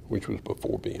 which was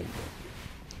before BMW.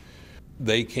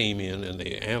 They came in and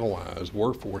they analyzed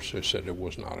workforce. They said it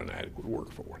was not an adequate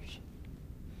workforce.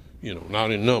 You know, not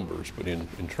in numbers, but in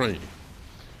training,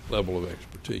 level of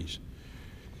expertise.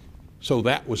 So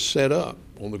that was set up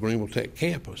on the Greenville Tech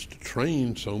campus to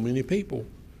train so many people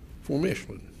for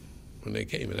Michelin when they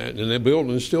came in. And the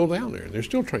building is still down there, and they're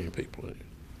still training people in it.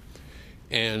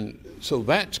 And so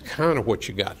that's kind of what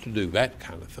you got to do, that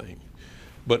kind of thing.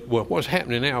 But what's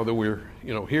happening now that we're,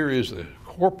 you know, here is the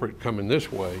corporate coming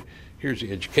this way, here's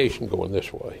the education going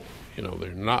this way. You know,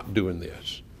 they're not doing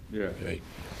this. Yeah. Okay?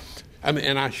 I mean,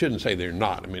 and I shouldn't say they're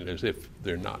not. I mean, as if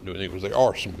they're not doing it, because there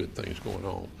are some good things going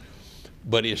on.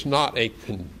 But it's not a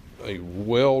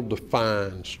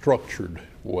well-defined, structured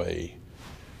way,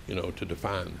 you know, to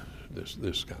define this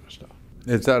kind of stuff.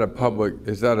 Is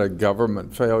that a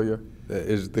government failure?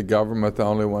 Is the government the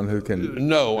only one who can?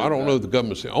 No, I don't know if the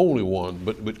government's the only one,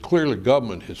 but clearly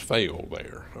government has failed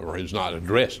there, or has not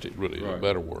addressed it, really, is a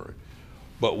better word.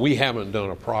 But we haven't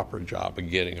done a proper job of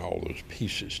getting all those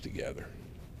pieces together,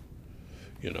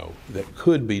 you know, that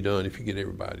could be done if you get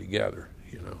everybody together,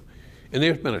 you know. And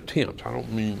there's been attempts. I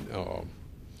don't mean,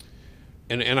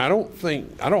 and I don't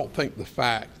think the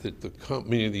fact that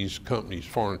many of these companies,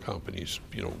 foreign companies,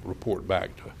 you know, report back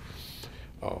to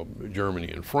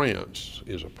Germany and France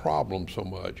is a problem so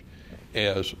much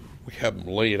as we haven't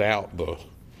laid out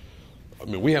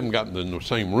we haven't gotten in the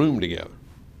same room together,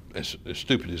 as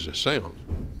stupid as it sounds,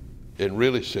 and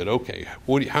really said, okay,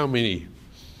 how many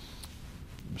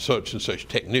such and such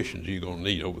technicians are you going to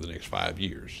need over the next 5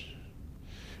 years?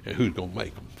 And who's going to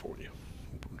make them for you?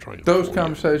 Those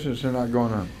conversations are not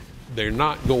going on. They're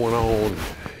not going on.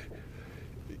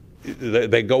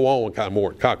 They go on kind of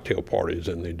more at cocktail parties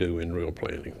than they do in real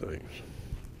planning things.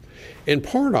 And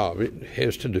part of it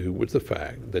has to do with the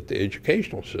fact that the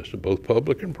educational system, both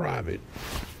public and private,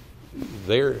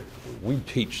 we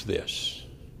teach this.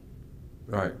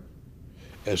 Right.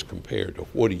 As compared to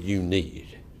what do you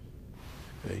need?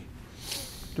 Okay?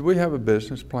 Do we have a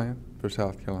business plan for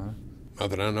South Carolina? Not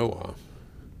that I know of.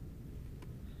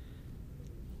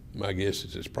 My guess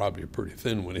is it's probably a pretty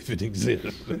thin one if it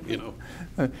exists, you know.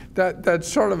 That's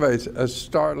sort of a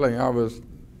startling,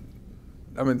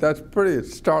 that's pretty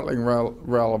startling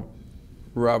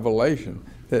revelation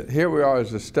that here we are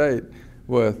as a state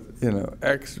with, you know,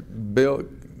 X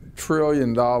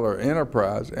trillion-dollar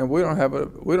enterprise, and we don't have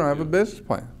a business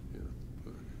plan.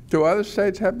 Do other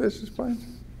states have business plans?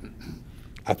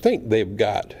 I think they've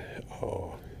got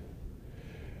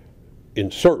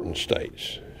in certain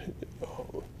states,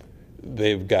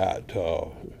 they've got,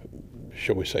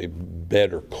 shall we say,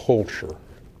 better culture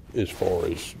as far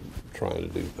as trying to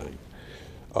do things.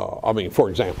 I mean, for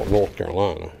example, North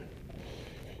Carolina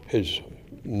has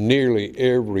nearly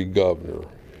every governor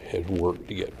has worked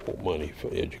to get more money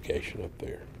for education up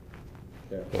there.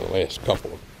 Yeah. Now, the last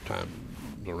couple of times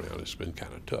around, it's been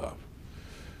kind of tough.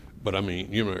 But I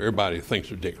mean, you know, everybody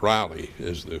thinks of Dick Riley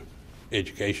as the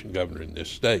education governor in this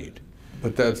state.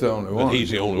 But that's the only one. But he's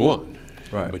the only one.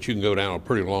 Right. But you can go down a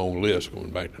pretty long list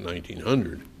going back to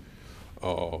 1900,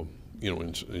 you know,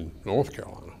 in North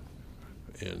Carolina.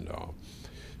 And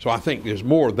so I think there's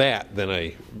more of that than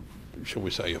a, shall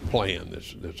we say, a plan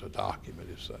that's a document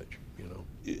as such, you know.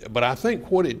 But I think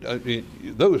what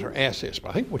those are assets, but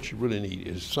I think what you really need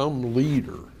is some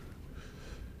leader,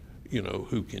 you know,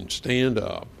 who can stand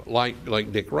up like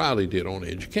Dick Riley did on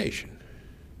education,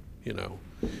 you know.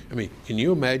 I mean, can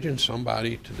you imagine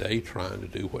somebody today trying to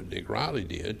do what Dick Riley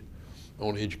did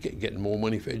on getting more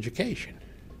money for education,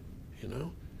 you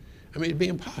know? I mean, it'd be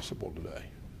impossible today.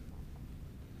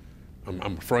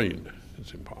 I'm afraid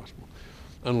it's impossible.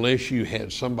 Unless you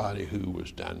had somebody who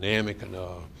was dynamic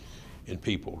enough and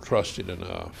people trusted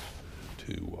enough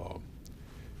to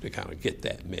kind of get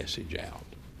that message out.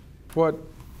 What,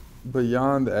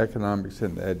 beyond the economics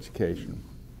and the education,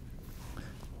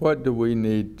 what do we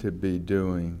need to be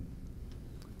doing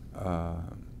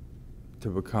to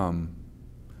become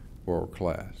world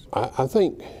class? I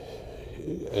think,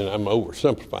 and I'm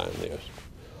oversimplifying this,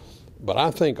 but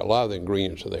I think a lot of the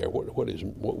ingredients are there.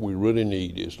 What we really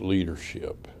need is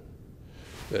leadership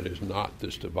that is not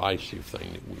this divisive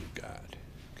thing that we've got.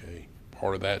 Okay,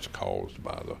 part of that's caused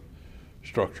by the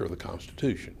structure of the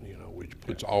Constitution, you know, which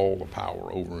puts all the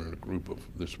power over in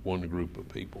this one group of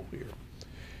people here.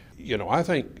 You know, I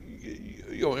think,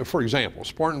 you know, for example,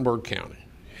 Spartanburg County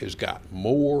has got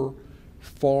more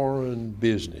foreign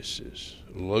businesses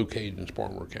located in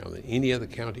Spartanburg County than any other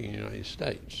county in the United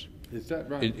States. Is that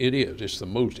right? It is. It's the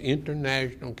most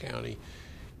international county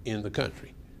in the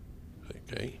country.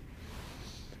 Okay.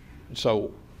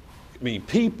 So, I mean,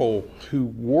 people who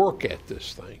work at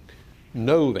this thing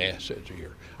know the assets are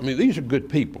here. I mean, these are good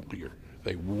people here.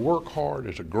 They work hard.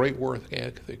 There's a great work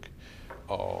ethic,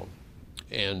 but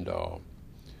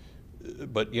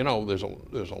you know, there's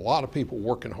a lot of people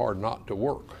working hard not to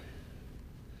work.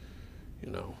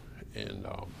 You know, and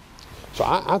so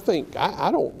I think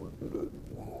I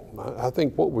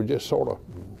think what we're just sort of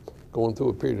going through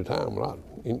a period of time, we're not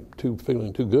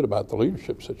feeling too good about the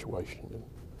leadership situation.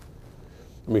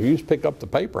 I mean, if you just pick up the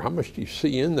paper, how much do you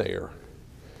see in there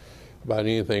about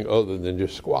anything other than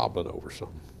just squabbling over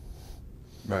something?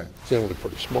 Right. It's generally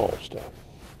pretty small stuff.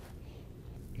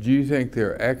 Do you think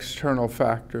there are external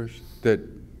factors that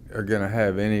are going to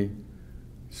have any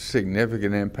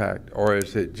significant impact, or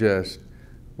is it just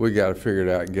we got to figure it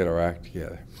out and get our act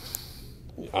together?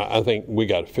 I think we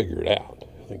got to figure it out.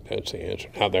 I think that's the answer.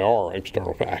 Now, there are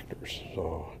external factors.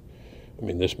 I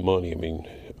mean, this money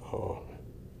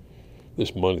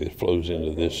that flows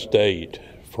into this state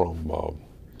from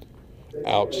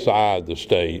outside the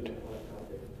state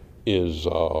is,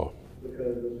 you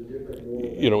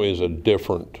know, is a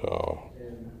different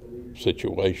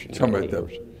situation. Talking about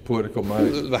the political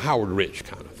money? The Howard Rich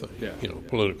kind of thing. Yeah. You know,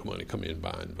 political money come in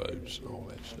buying votes and all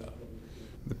that stuff.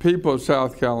 The people of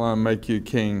South Carolina make you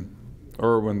King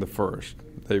Erwin I.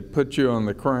 They put you on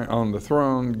the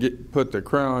throne, put the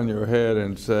crown on your head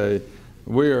and say,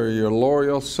 we are your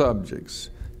loyal subjects.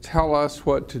 Tell us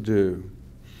what to do.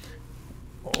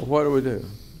 What do we do?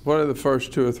 What are the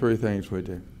first 2 or 3 things we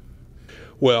do?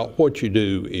 Well, what you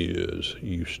do is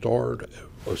you start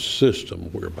a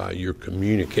system whereby you're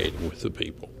communicating with the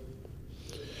people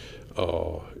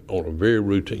on a very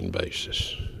routine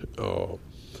basis.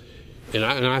 And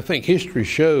I think history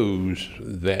shows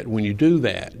that when you do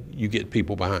that, you get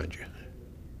people behind you.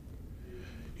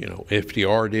 You know,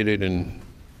 FDR did it in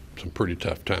some pretty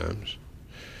tough times.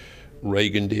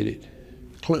 Reagan did it.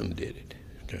 Clinton did it,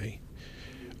 okay?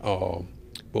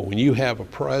 But when you have a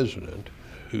president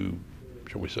who,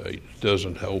 shall we say,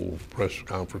 doesn't hold press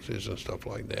conferences and stuff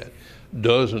like that,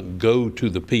 doesn't go to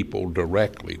the people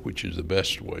directly, which is the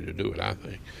best way to do it, I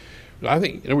think. I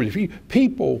think, in other words,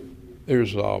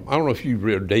 there's, I don't know if you've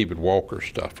read David Walker's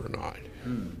stuff or not,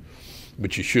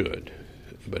 but you should.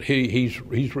 But he's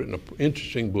written an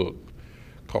interesting book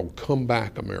called Come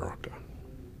Back America.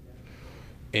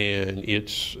 And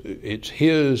it's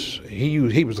his, he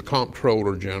was the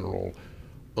comptroller general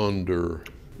under.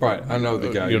 Right, I know the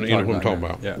guy. You know what I'm talking now.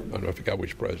 about. Yeah. I don't know if he got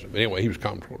which president. But anyway, he was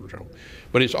comptroller general.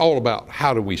 But it's all about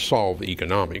how do we solve the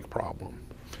economic problem.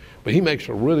 But he makes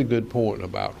a really good point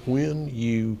about when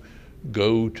you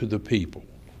go to the people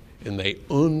and they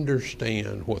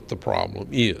understand what the problem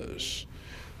is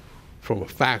from a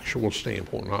factual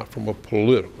standpoint, not from a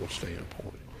political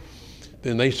standpoint,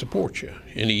 then they support you.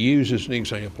 And he uses an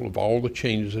example of all the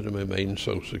changes that have been made in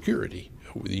Social Security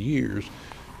over the years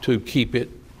to keep it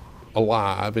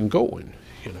alive and going,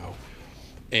 you know.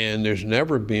 And there's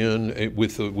never been,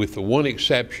 with the one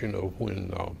exception of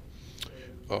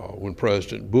when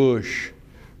President Bush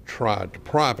tried to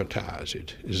privatize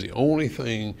it, is the only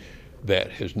thing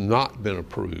that has not been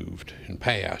approved and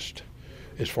passed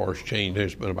as far as change.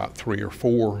 There's been about 3 or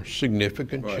 4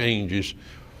 significant changes,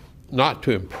 not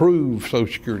to improve Social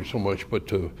Security so much, but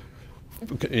to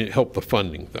help the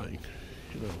funding thing,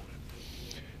 you know.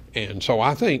 And so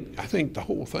I think the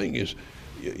whole thing is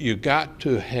you got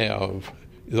to have,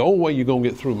 the only way you're going to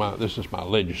get through this is my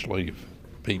legislative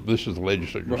people, this is the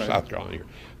legislature of South Carolina here.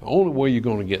 The only way you're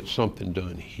going to get something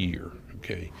done here,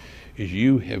 okay, is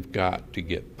you have got to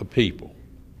get the people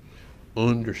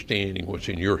understanding what's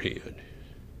in your head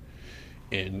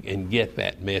and get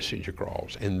that message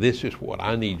across. And this is what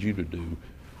I need you to do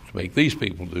to make these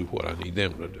people do what I need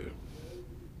them to do.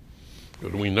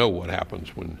 Because we know what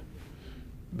happens when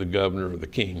the governor or the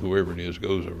king, whoever it is,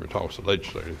 goes over and talks to the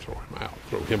legislature and throw him out,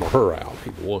 throw him or her out,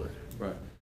 either one. Right.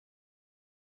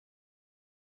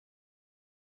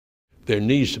 There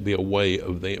needs to be a way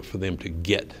for them to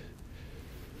get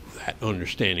that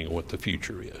understanding of what the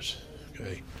future is,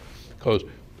 okay? Because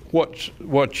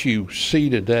what you see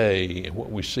today and what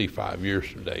we see 5 years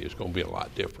from today is going to be a lot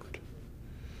different.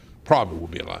 Probably will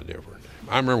be a lot different.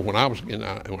 I remember when I was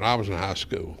in high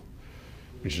school,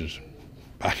 which is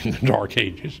back in the dark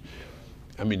ages,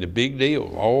 I mean, the big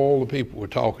deal, all the people were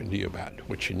talking to you about,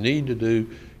 what you need to do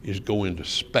is go into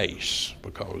space,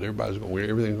 because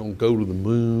everything's going to go to the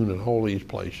moon and all these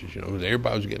places, you know.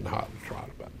 Everybody's getting hot and trot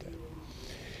about that.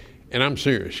 And I'm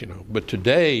serious, you know. But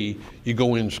today, you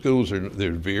go in schools,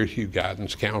 there's very few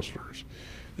guidance counselors.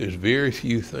 There's very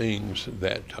few things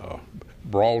that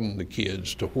broaden the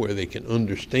kids to where they can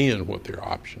understand what their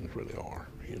options really are,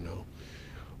 you know.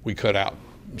 We cut out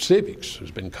civics, has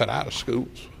been cut out of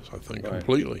schools, I think,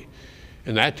 completely.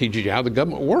 And that teaches you how the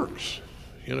government works.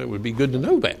 You know, it would be good to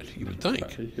know that, you would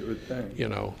think. You would think. You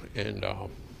know, and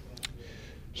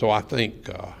so I think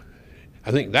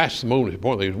that's the most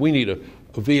important thing. We need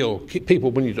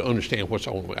people need to understand what's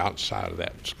on the outside of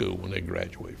that school when they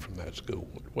graduate from that school,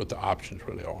 what the options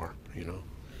really are, you know.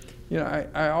 You know,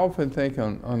 I often think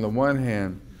on the one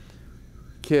hand,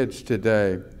 kids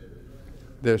today,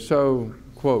 they're so,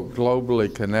 quote,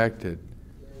 globally connected,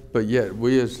 but yet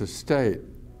we as a state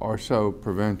are so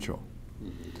provincial.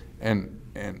 And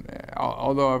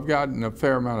although I've gotten a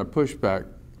fair amount of pushback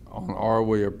on are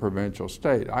we a provincial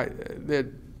state, there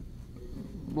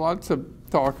lots of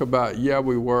talk about, yeah,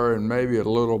 we were, and maybe a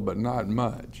little, but not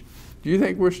much. Do you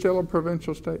think we're still a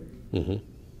provincial state? Mm-hmm.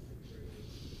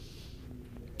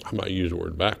 I might use the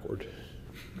word backward.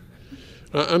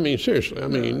 I mean, seriously, I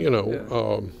mean, you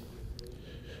know,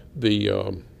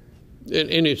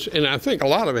 and I think a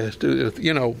lot of it has to do with,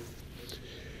 you know,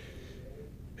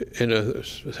 and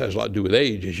this has a lot to do with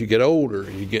age. As you get older,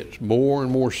 you get more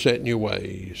and more set in your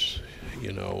ways,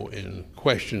 you know, and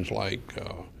questions like,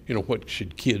 you know, what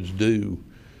should kids do?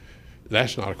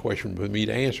 That's not a question for me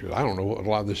to answer. I don't know what a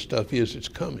lot of this stuff is that's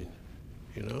coming,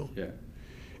 you know. Yeah.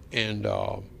 And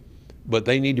but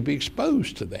they need to be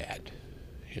exposed to that,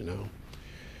 you know.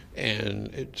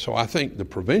 And so I think the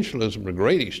provincialism, to a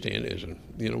great extent, is an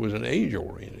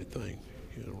age-oriented thing,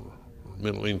 you know, or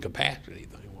mental incapacity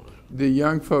thing. The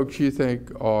young folks you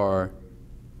think have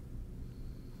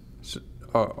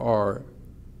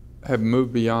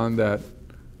moved beyond that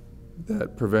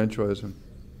provincialism?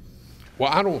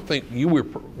 Well, I don't think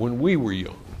when we were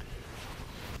young,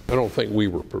 I don't think we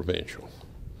were provincial.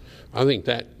 I think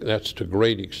that's to a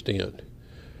great extent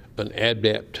an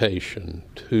adaptation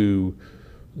to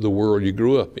the world you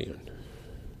grew up in.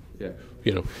 Yeah.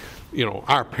 You know,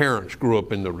 our parents grew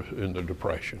up in the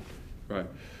Depression. Right.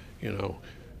 You know,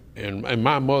 and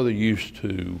my mother used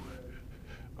to.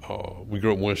 We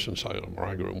grew up in Winston-Salem, or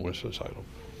I grew up in Winston-Salem.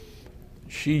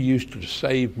 She used to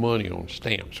save money on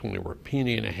stamps when they were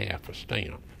 $0.50 a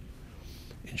stamp,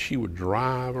 and she would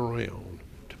drive around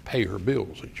to pay her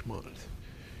bills each month.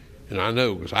 And I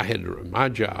know, because my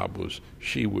job was,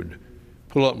 she would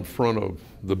pull up in front of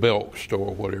the Belk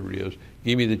store, whatever it is,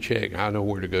 give me the check, I know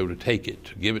where to go to take it,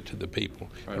 to give it to the people,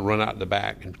 and run out the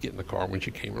back and get in the car when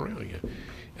she came around again.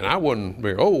 And I wasn't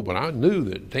very old, but I knew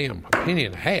that, damn,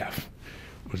 $0.50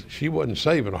 she wasn't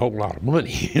saving a whole lot of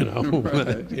money, you know.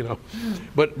 Right. You know,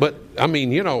 but I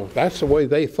mean, you know, that's the way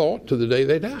they thought to the day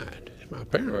they died. My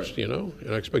parents, Right. you know,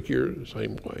 and I expect you're the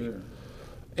same way. Yeah.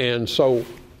 And so,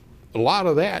 a lot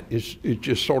of that is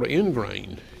just sort of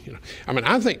ingrained. You know, I mean,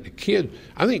 I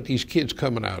think these kids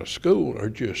coming out of school are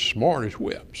just smart as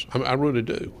whips. I really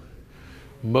do.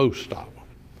 Most of them,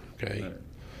 okay. Right.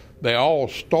 They all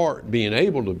start being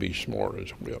able to be smart as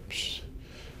whips,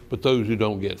 but those who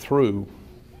don't get through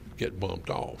get bumped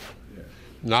off. Yeah.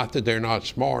 Not that they're not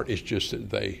smart, it's just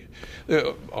that they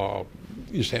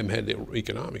just haven't had the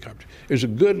economic opportunity. There's a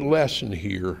good lesson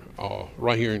here,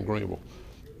 right here in Greenville,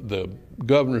 the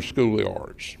Governor's School of the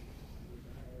Arts,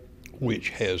 which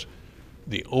has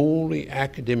the only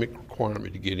academic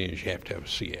requirement to get in is you have to have a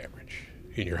C average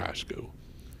in your high school.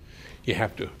 You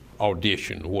have to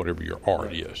audition whatever your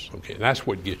art is, okay? That's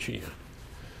what gets you in.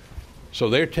 So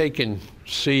they're taking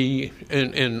C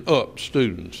and up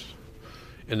students,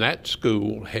 and that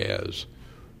school has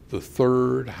the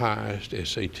third highest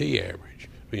SAT average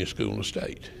being a school in the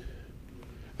state.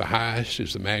 The highest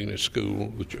is the Magnet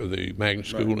School, the Magnet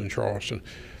School in Charleston.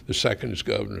 The second is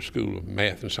Governor's School of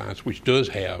Math and Science, which does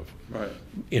have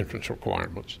entrance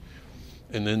requirements.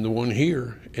 And then the one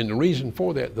here, and the reason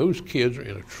for that, those kids are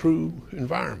in a true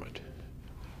environment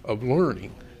of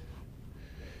learning.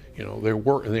 You know, they're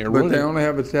working, they're But running. they only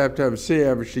have to have a C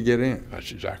average to get in.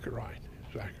 That's exactly right,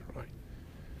 exactly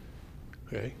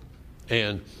right.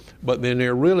 Okay, but then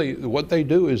they're really, what they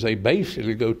do is they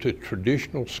basically go to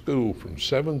traditional school from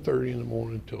 7:30 in the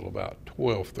morning till about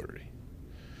 12:30.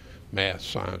 Math,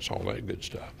 science, all that good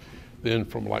stuff. Then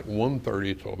from like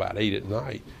 1:30 till about 8 at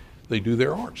night, they do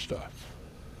their art stuff.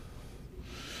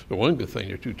 The one good thing,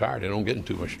 they're too tired, they don't get in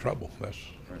too much trouble. That's,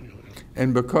 you know.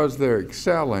 And because they're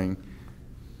excelling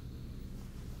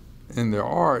in their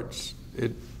arts,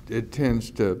 it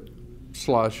tends to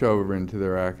slosh over into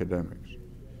their academics.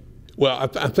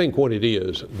 Well, I think what it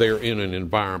is, they're in an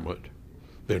environment.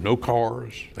 There are no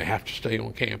cars. They have to stay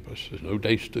on campus. There's no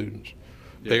day students.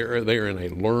 Yeah. They're in a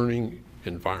learning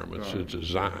environment. Right. It's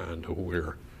designed to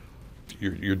where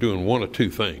you're doing one of two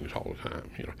things all the time.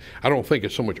 You know, I don't think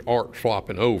it's so much art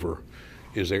flopping over,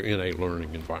 is they're in a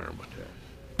learning environment.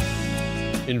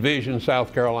 Yeah. Envision,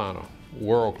 South Carolina,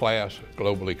 world class,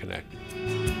 globally connected.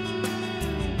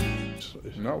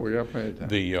 No, we got plenty of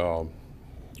time.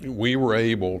 We were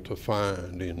able to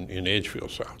find in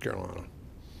Edgefield, South Carolina,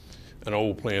 an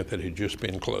old plant that had just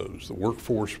been closed. The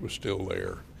workforce was still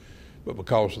there, but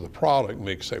because of the product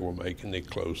mix they were making, they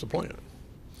closed the plant.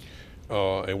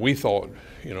 And we thought,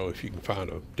 you know, if you can find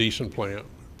a decent plant,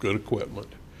 good equipment,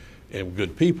 and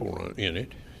good people in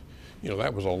it, you know,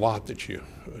 that was a lot that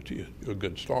a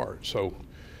good start. So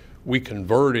we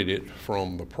converted it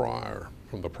from the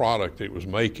product that it was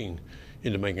making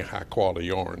into making high quality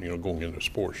yarn, you know, going into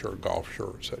sports shirt, golf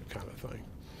shirts, that kind of thing.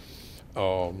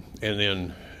 And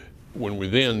then when we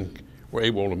then were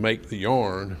able to make the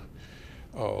yarn,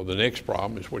 the next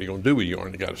problem is, what are you going to do with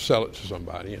yarn? You got to sell it to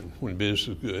somebody, and when business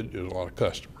is good, there's a lot of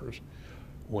customers.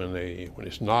 When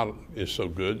it's not as so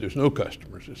good, there's no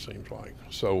customers, it seems like.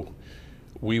 So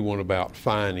we went about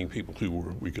finding people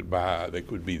we could buy, they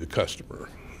could be the customer.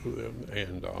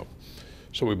 And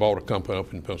so we bought a company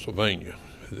up in Pennsylvania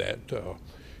that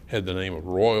had the name of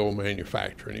Royal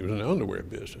Manufacturing. He was in the underwear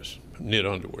business, knit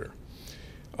underwear.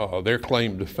 Their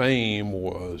claim to fame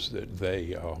was that they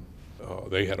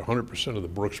had 100% of the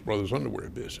Brooks Brothers underwear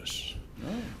business,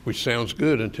 which sounds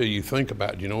good until you think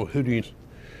about, you know, who do you,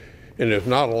 and there's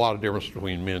not a lot of difference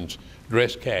between men's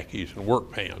dress khakis and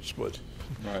work pants, but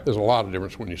there's a lot of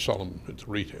difference when you sell them at the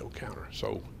retail counter.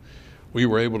 So we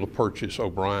were able to purchase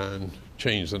O'Brien,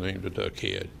 change the name to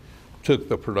Duckhead, took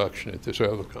the production at this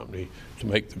other company to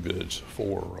make the goods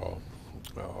for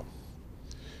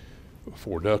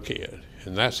Duckhead,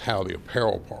 and that's how the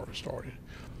apparel part started.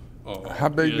 How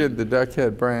big did the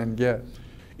Duckhead brand get?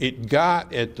 It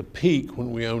got at the peak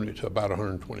when we owned it to about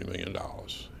 $120 million,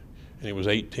 and it was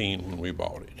 18 when we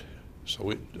bought it. So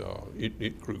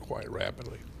it grew quite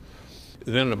rapidly.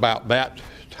 Then about that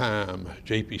time,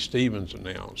 J.P. Stevens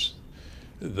announced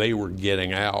they were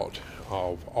getting out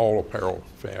of all apparel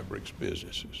fabrics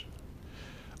businesses.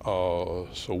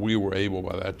 So we were able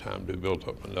by that time to build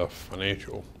up enough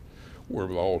financial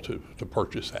wherewithal to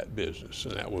purchase that business,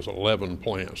 and that was 11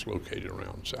 plants located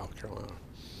around South Carolina.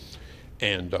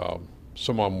 And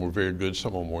some of them were very good,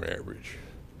 some of them were average.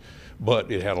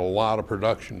 But it had a lot of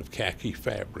production of khaki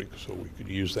fabric, so we could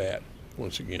use that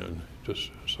once again to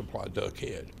supply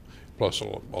Duckhead, plus a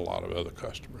lot of other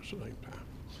customers at the same time.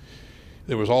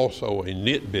 There was also a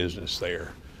knit business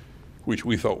there, which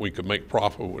we thought we could make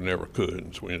profit, but we never could,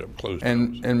 and so we ended up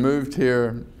closing. And moved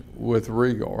here with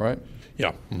Regal, right?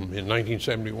 Yeah, in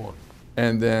 1971.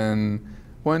 And then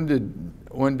when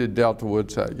did Delta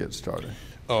Woodside get started?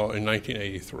 In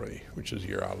 1983, which is the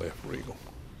year I left Regal.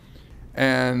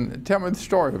 And tell me the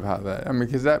story about that. I mean,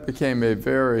 because that became a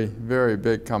very, very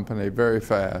big company very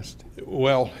fast.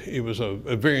 Well, it was a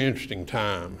very interesting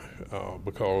time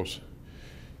because,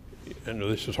 and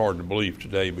this is hard to believe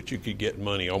today, but you could get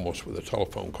money almost with a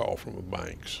telephone call from the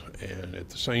banks. And at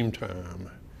the same time,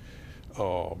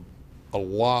 a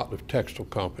lot of textile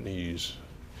companies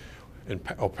and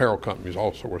apparel companies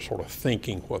also were sort of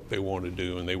thinking what they want to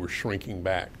do, and they were shrinking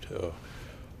back to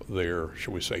their,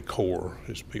 shall we say, core,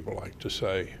 as people like to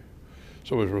say.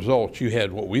 So as a result, you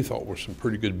had what we thought were some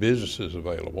pretty good businesses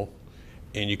available,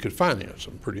 and you could finance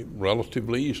them pretty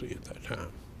relatively easily at that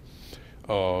time.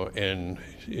 And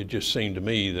it just seemed to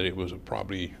me that it was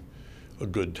probably a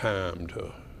good time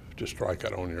to strike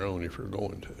out on your own if you're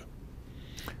going to.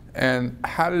 And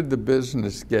how did the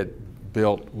business get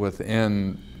built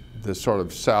within the sort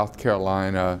of South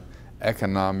Carolina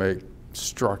economic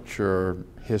structure,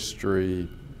 history,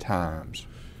 times?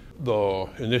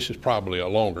 And this is probably a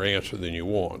longer answer than you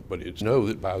want, but it's know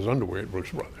that buys underwear at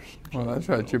Brooks Brothers. Well, that's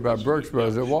right. You buy Brooks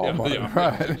Brothers at Walmart, yeah,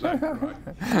 right? Exactly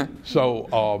right.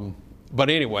 So, but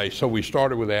anyway, so we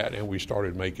started with that, and we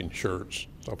started making shirts,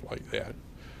 stuff like that.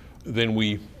 Then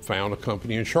we found a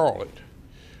company in Charlotte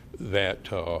that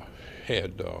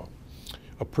had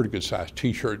a pretty good sized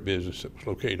T-shirt business that was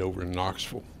located over in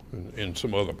Knoxville and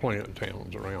some other plant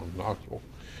towns around Knoxville.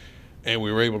 And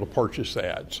we were able to purchase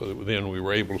that, so that then we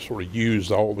were able to sort of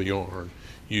use all the yarn,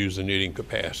 use the knitting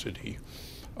capacity,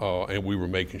 and we were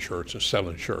making shirts and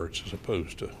selling shirts as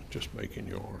opposed to just making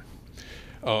yarn.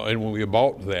 And when we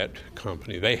bought that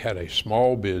company, they had a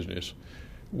small business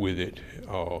with it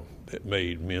that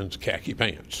made men's khaki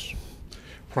pants,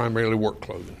 primarily work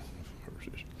clothing.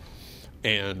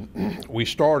 And we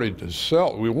started to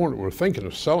sell. We were thinking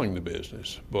of selling the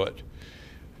business, but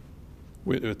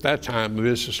at that time the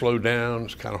business slowed down.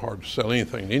 It's kind of hard to sell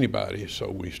anything to anybody, so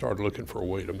we started looking for a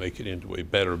way to make it into a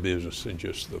better business than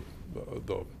just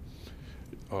the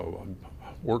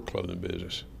work clothing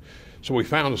business. So we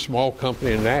found a small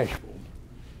company in Nashville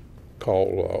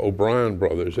called O'Brien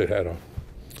Brothers. It had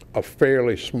a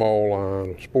fairly small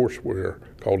line of sportswear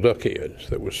called Duckheads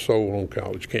that was sold on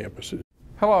college campuses.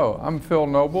 Hello, I'm Phil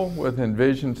Noble with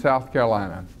Envision, South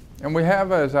Carolina. And we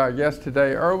have as our guest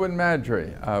today Erwin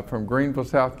Maddrey from Greenville,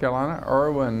 South Carolina.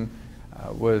 Erwin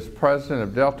was president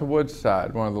of Delta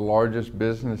Woodside, one of the largest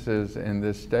businesses in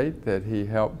this state that he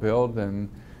helped build and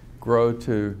grow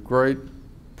to great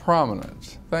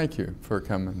prominence. Thank you for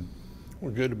coming.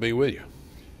 Well, good to be with you.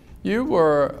 You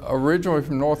were originally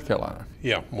from North Carolina.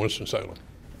 Yeah, Winston-Salem.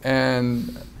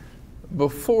 And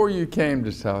before you came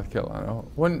to South Carolina,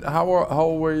 how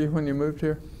old were you when you moved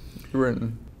here? You were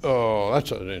in,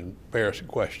 that's an embarrassing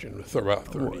question. About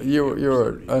 30. You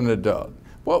were an adult.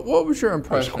 What was your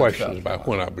impression? There's questions about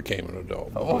when I became an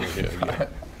adult. Yeah.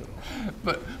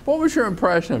 But what was your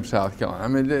impression of South Carolina? I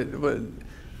mean,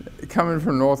 coming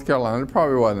from North Carolina, it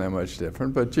probably wasn't that much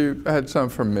different, but you had some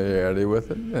familiarity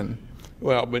with it. And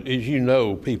well, but as you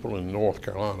know, people in North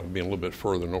Carolina, being a little bit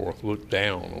further north, look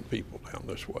down on people down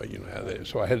this way. You know how that is.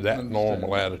 So I had that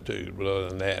normal attitude, but other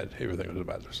than that, everything was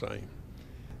about the same.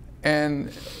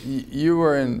 And you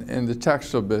were in the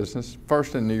textile business,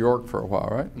 first in New York for a while,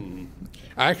 right? Mm-hmm.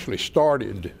 I actually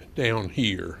started down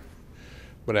here,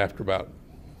 but after about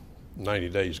 90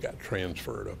 days got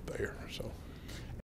transferred up there. So